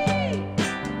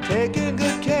 Taking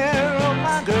good care of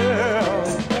my girl.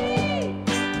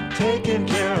 Taking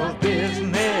care of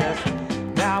business.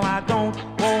 Now I don't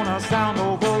wanna sound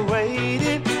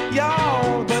overrated,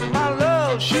 y'all, but my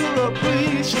love sure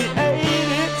appreciate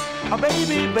it.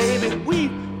 Baby, baby, we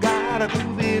got a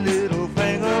groovy little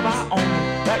thing of our own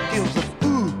that gives us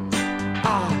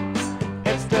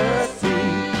ecstasy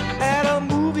at a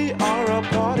movie or a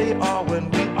party or when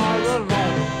we are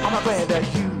alone. I'm glad that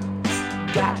you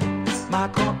got my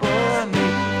company.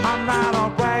 I'm not a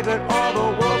braggart or the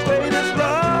world's greatest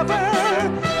lover,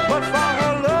 but for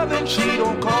her loving she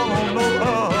don't call on no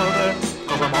other,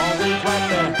 'cause I'm always right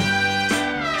there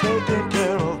taking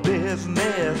care of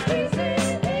business,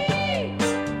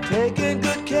 taking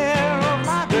good care of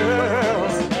my girl,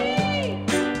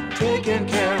 taking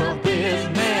care of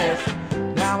business.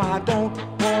 Now I don't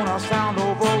wanna sound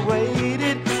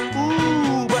overrated,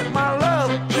 ooh, but my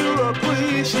love sure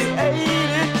appreciate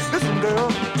it. Listen, girl,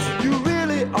 you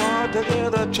really are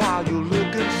together, child. You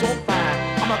looking so fine.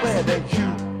 I'm glad that you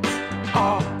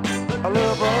are a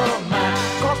lover of mine,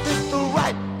 'cause it's the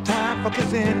right time for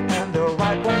kissing and the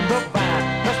right on the vine.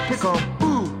 Let's pick 'em,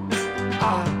 ooh,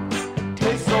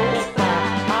 taste so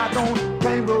fine. I don't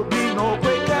claim to be no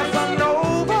great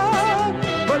Casanova,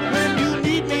 but when you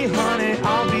need me, honey,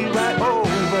 I'll be right over.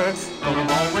 'Cause I'm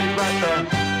always right there,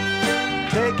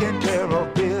 taking care of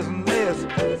business,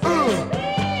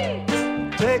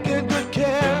 taking good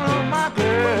care of my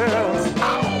girl,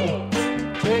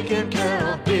 taking care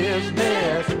of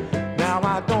business. Now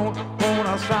I don't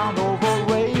wanna sound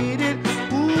overrated,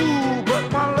 ooh, but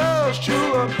my love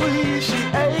sure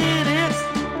appreciate it.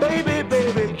 Baby,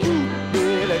 baby, you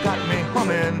really got me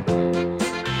humming.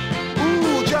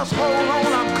 Ooh, just hold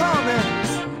on, I'm coming.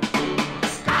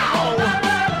 Ow.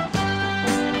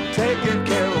 Taking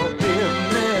care of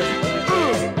business,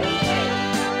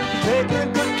 taking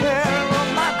good care of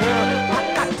my girl. I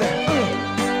got that,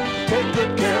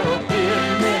 taking care of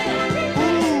business.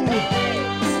 Ooh,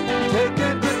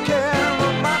 taking good care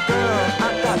of my girl. I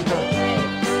got that,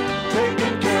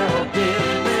 taking care of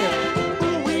business.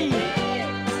 Ooh-wee,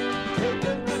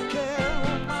 taking good care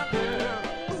of my girl.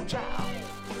 Ooh, child.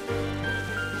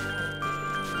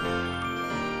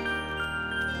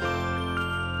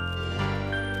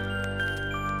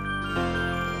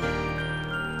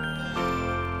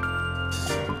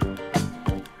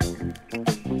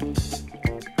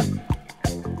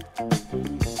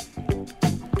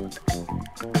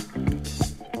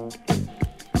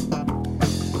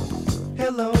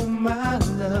 Hello, my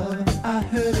love. I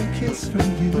heard a kiss from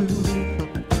you.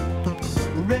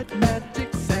 Red magic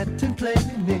satin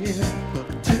playing near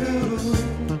too.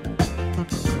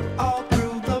 All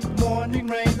through the morning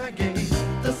rain I gave.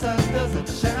 The sun doesn't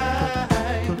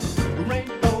shine.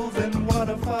 Rainbows and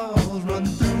waterfalls run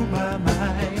through my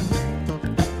mind.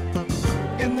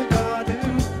 In the garden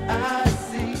I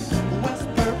see west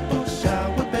purple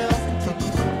shower bells and tea.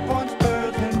 Orange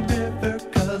birds and river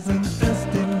cousins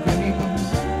dressed in green.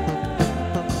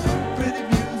 Pretty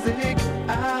music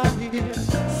I hear,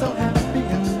 so happy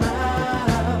and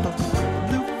loud.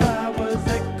 Blue flowers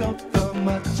echo from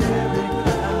a cherry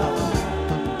cloud.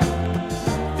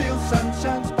 Feel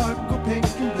sunshine sparkle pink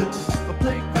and blue. The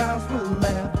playgrounds will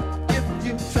laugh if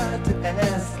you try to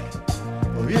ask,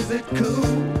 or is it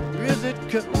cool? Or is it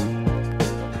cool?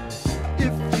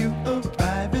 If you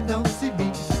arrive and don't see me,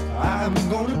 I'm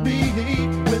gonna be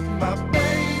with my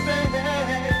baby.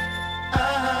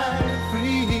 I'm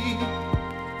free.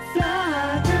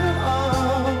 Fly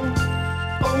on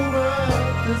over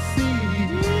the sea.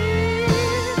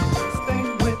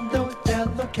 Stained window,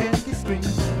 yellow candy screen.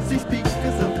 See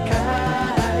speakers of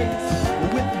kites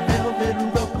with velvet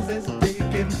roses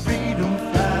taking freedom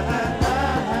flights.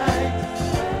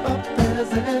 A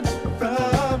present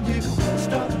from you,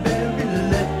 strawberry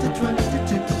letter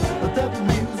 22. The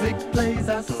music plays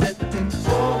are set in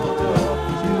for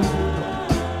you.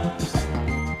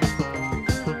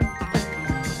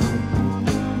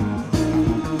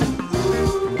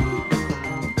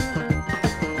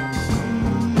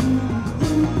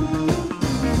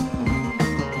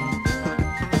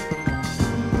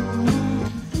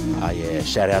 Yeah,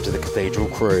 shout out to the Cathedral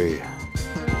crew.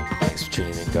 Thanks for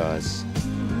tuning in, guys.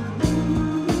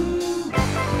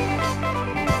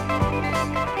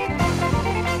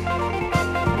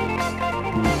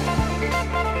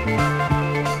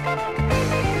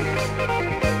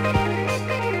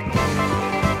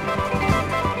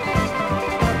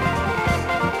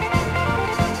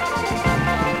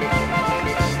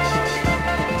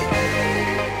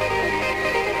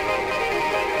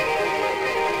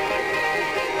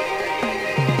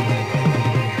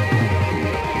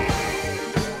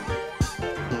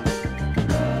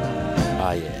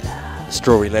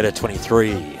 Strawberry Letter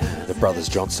 23, The Brothers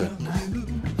Johnson,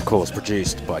 of course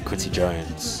produced by Quincy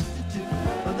Jones.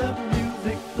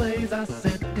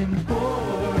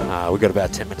 We've got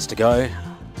about 10 minutes to go.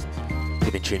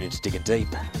 You've been tuned into Diggin' Deep,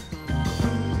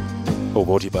 all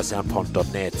brought to you by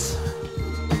soundpond.net.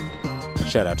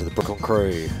 Shout out to the Brooklyn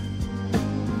crew,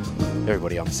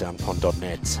 everybody on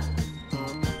soundpond.net.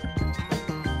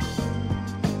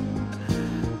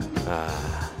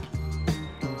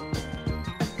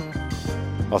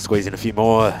 I'll squeeze in a few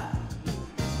more.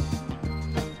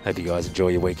 Hope you guys enjoy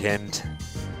your weekend.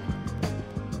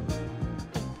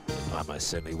 I most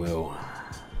certainly will.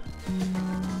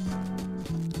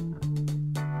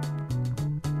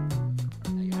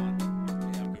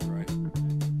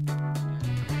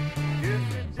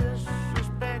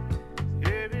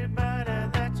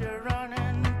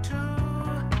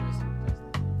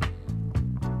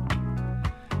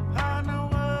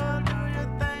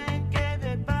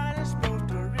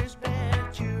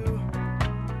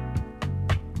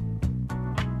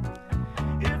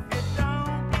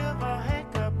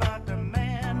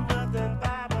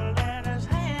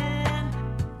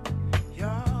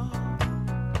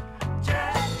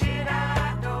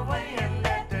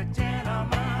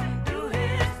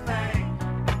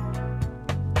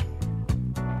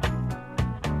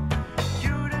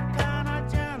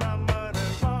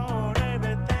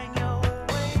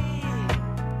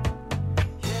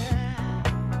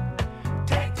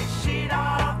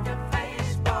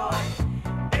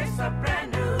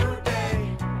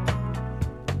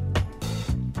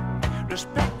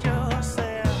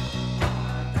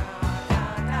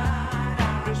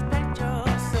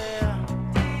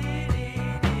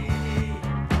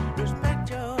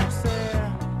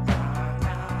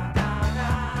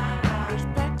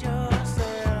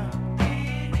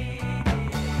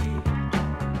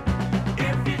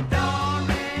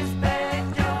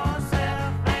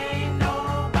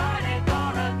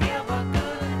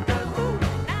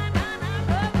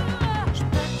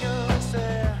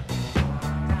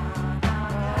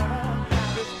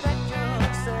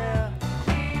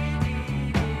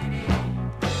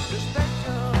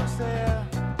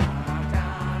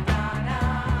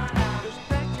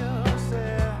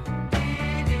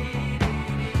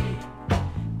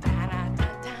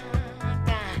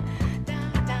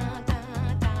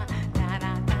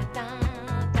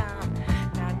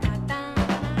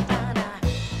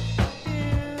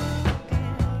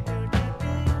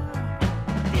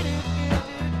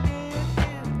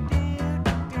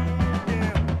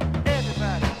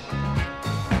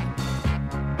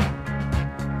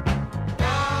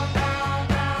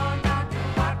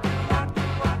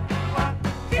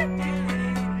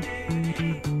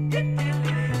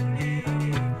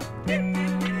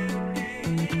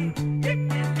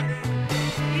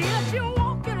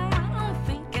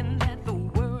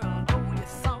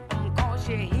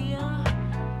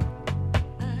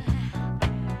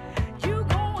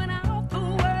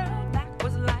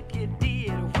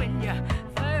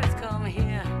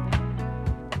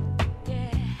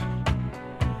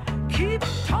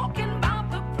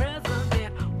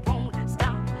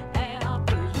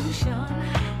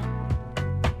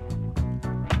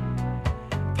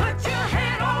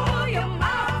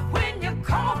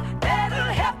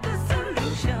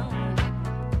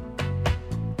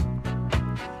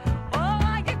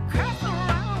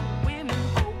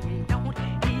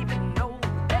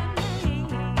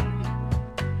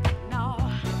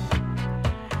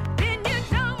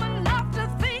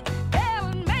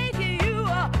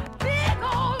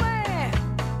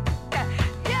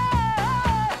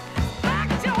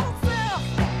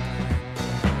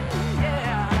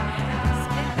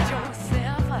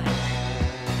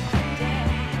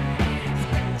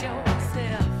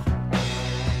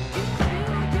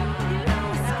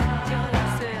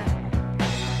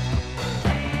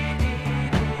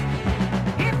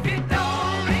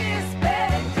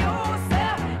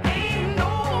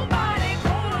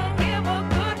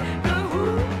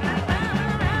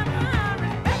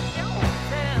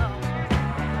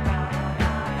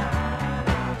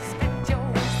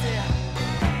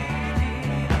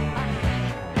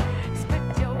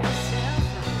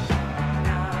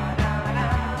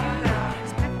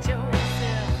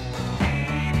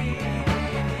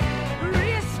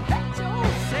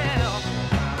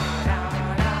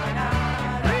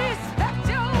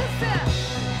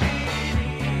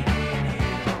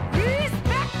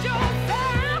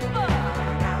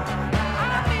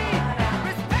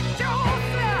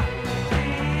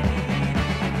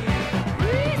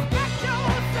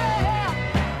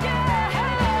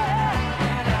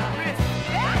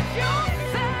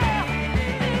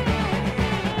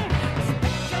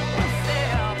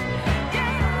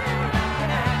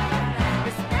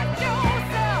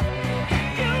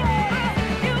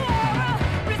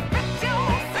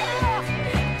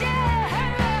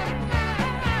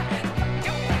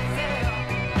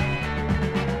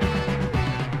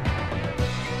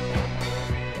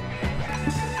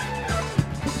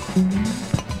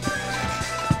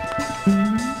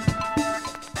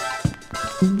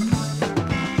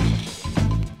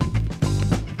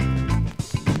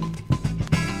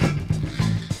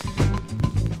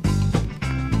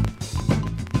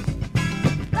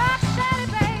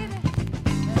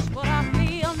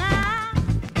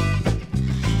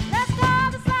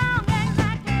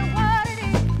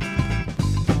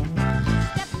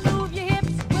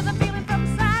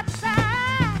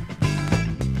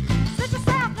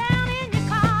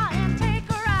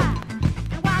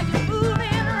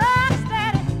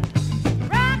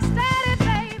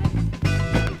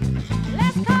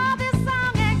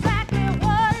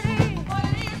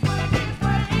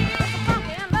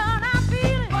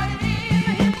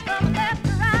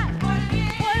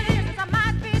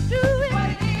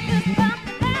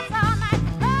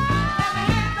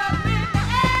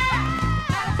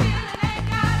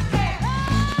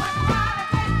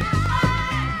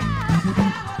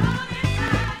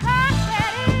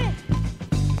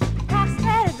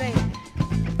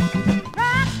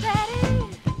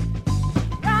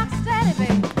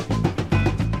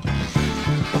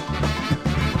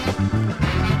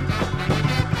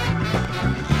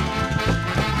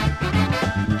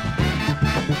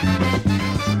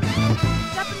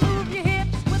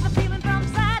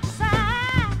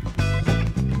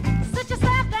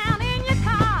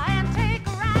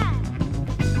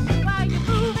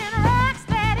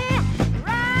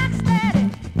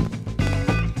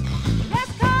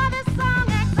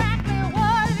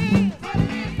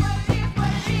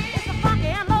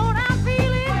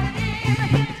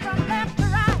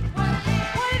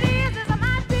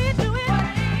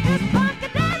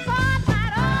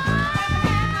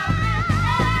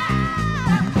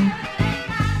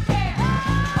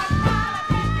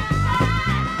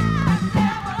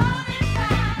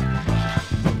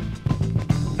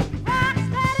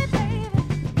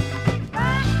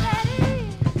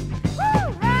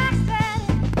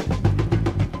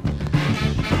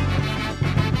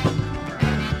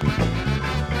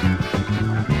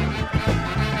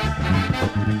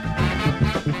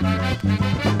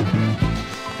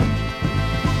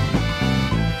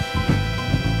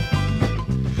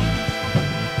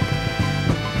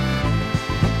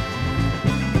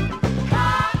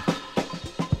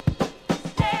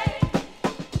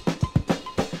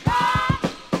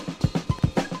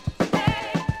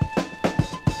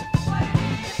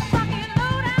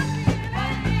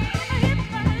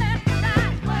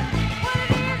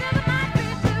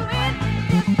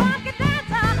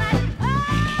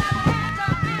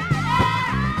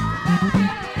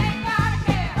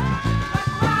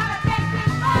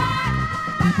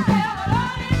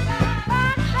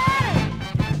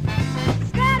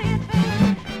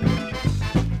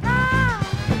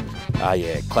 Ah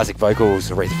yeah, classic vocals,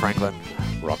 Aretha Franklin,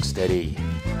 Rock Steady.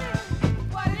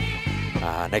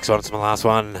 Next one, it's my last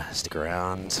one. Stick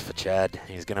around for Chad.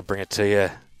 He's going to bring it to you.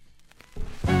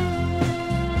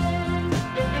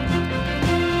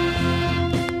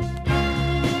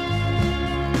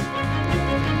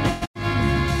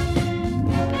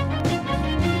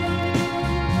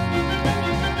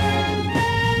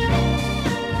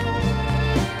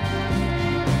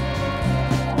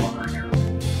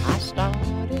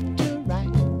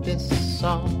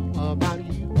 Song about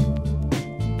you,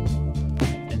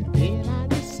 and then I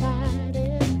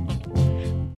decided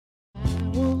I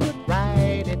would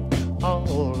write it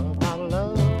all about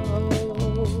love.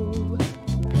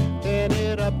 Then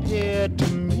it appeared to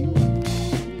me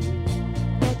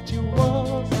that you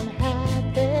wasn't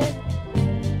happy,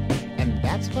 and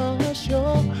that's for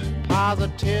sure,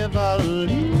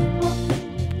 positively.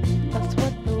 That's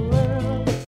what the world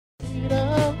is made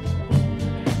of.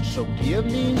 So give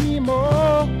me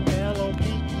more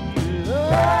L.O.V.E.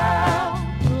 love.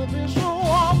 Love is a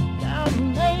walk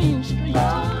down Main Street.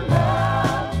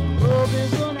 Love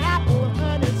is an apple,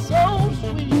 honey, so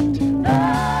sweet.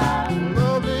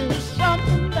 Love is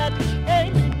something that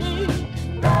can't be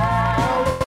beat.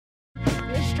 Love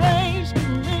is strange to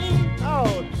me.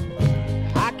 Oh,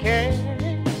 I can't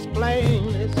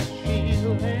explain this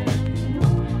feeling.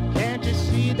 Can't you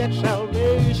see that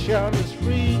salvation is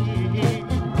free?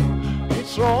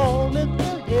 It's all in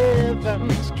the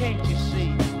heavens, can't you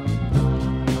see?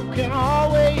 You can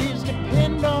always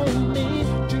depend on me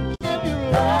to give you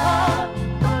love.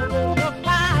 Love is a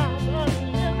fire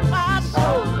in my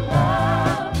soul.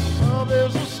 Love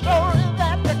is a story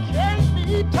that can't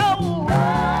be told.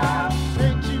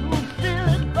 Make you feel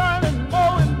it burning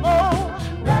more and more.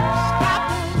 Stop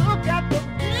and look at the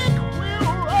big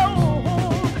wheel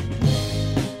roll.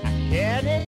 I can't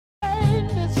explain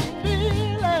this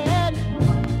feeling.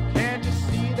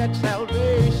 That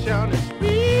salvation is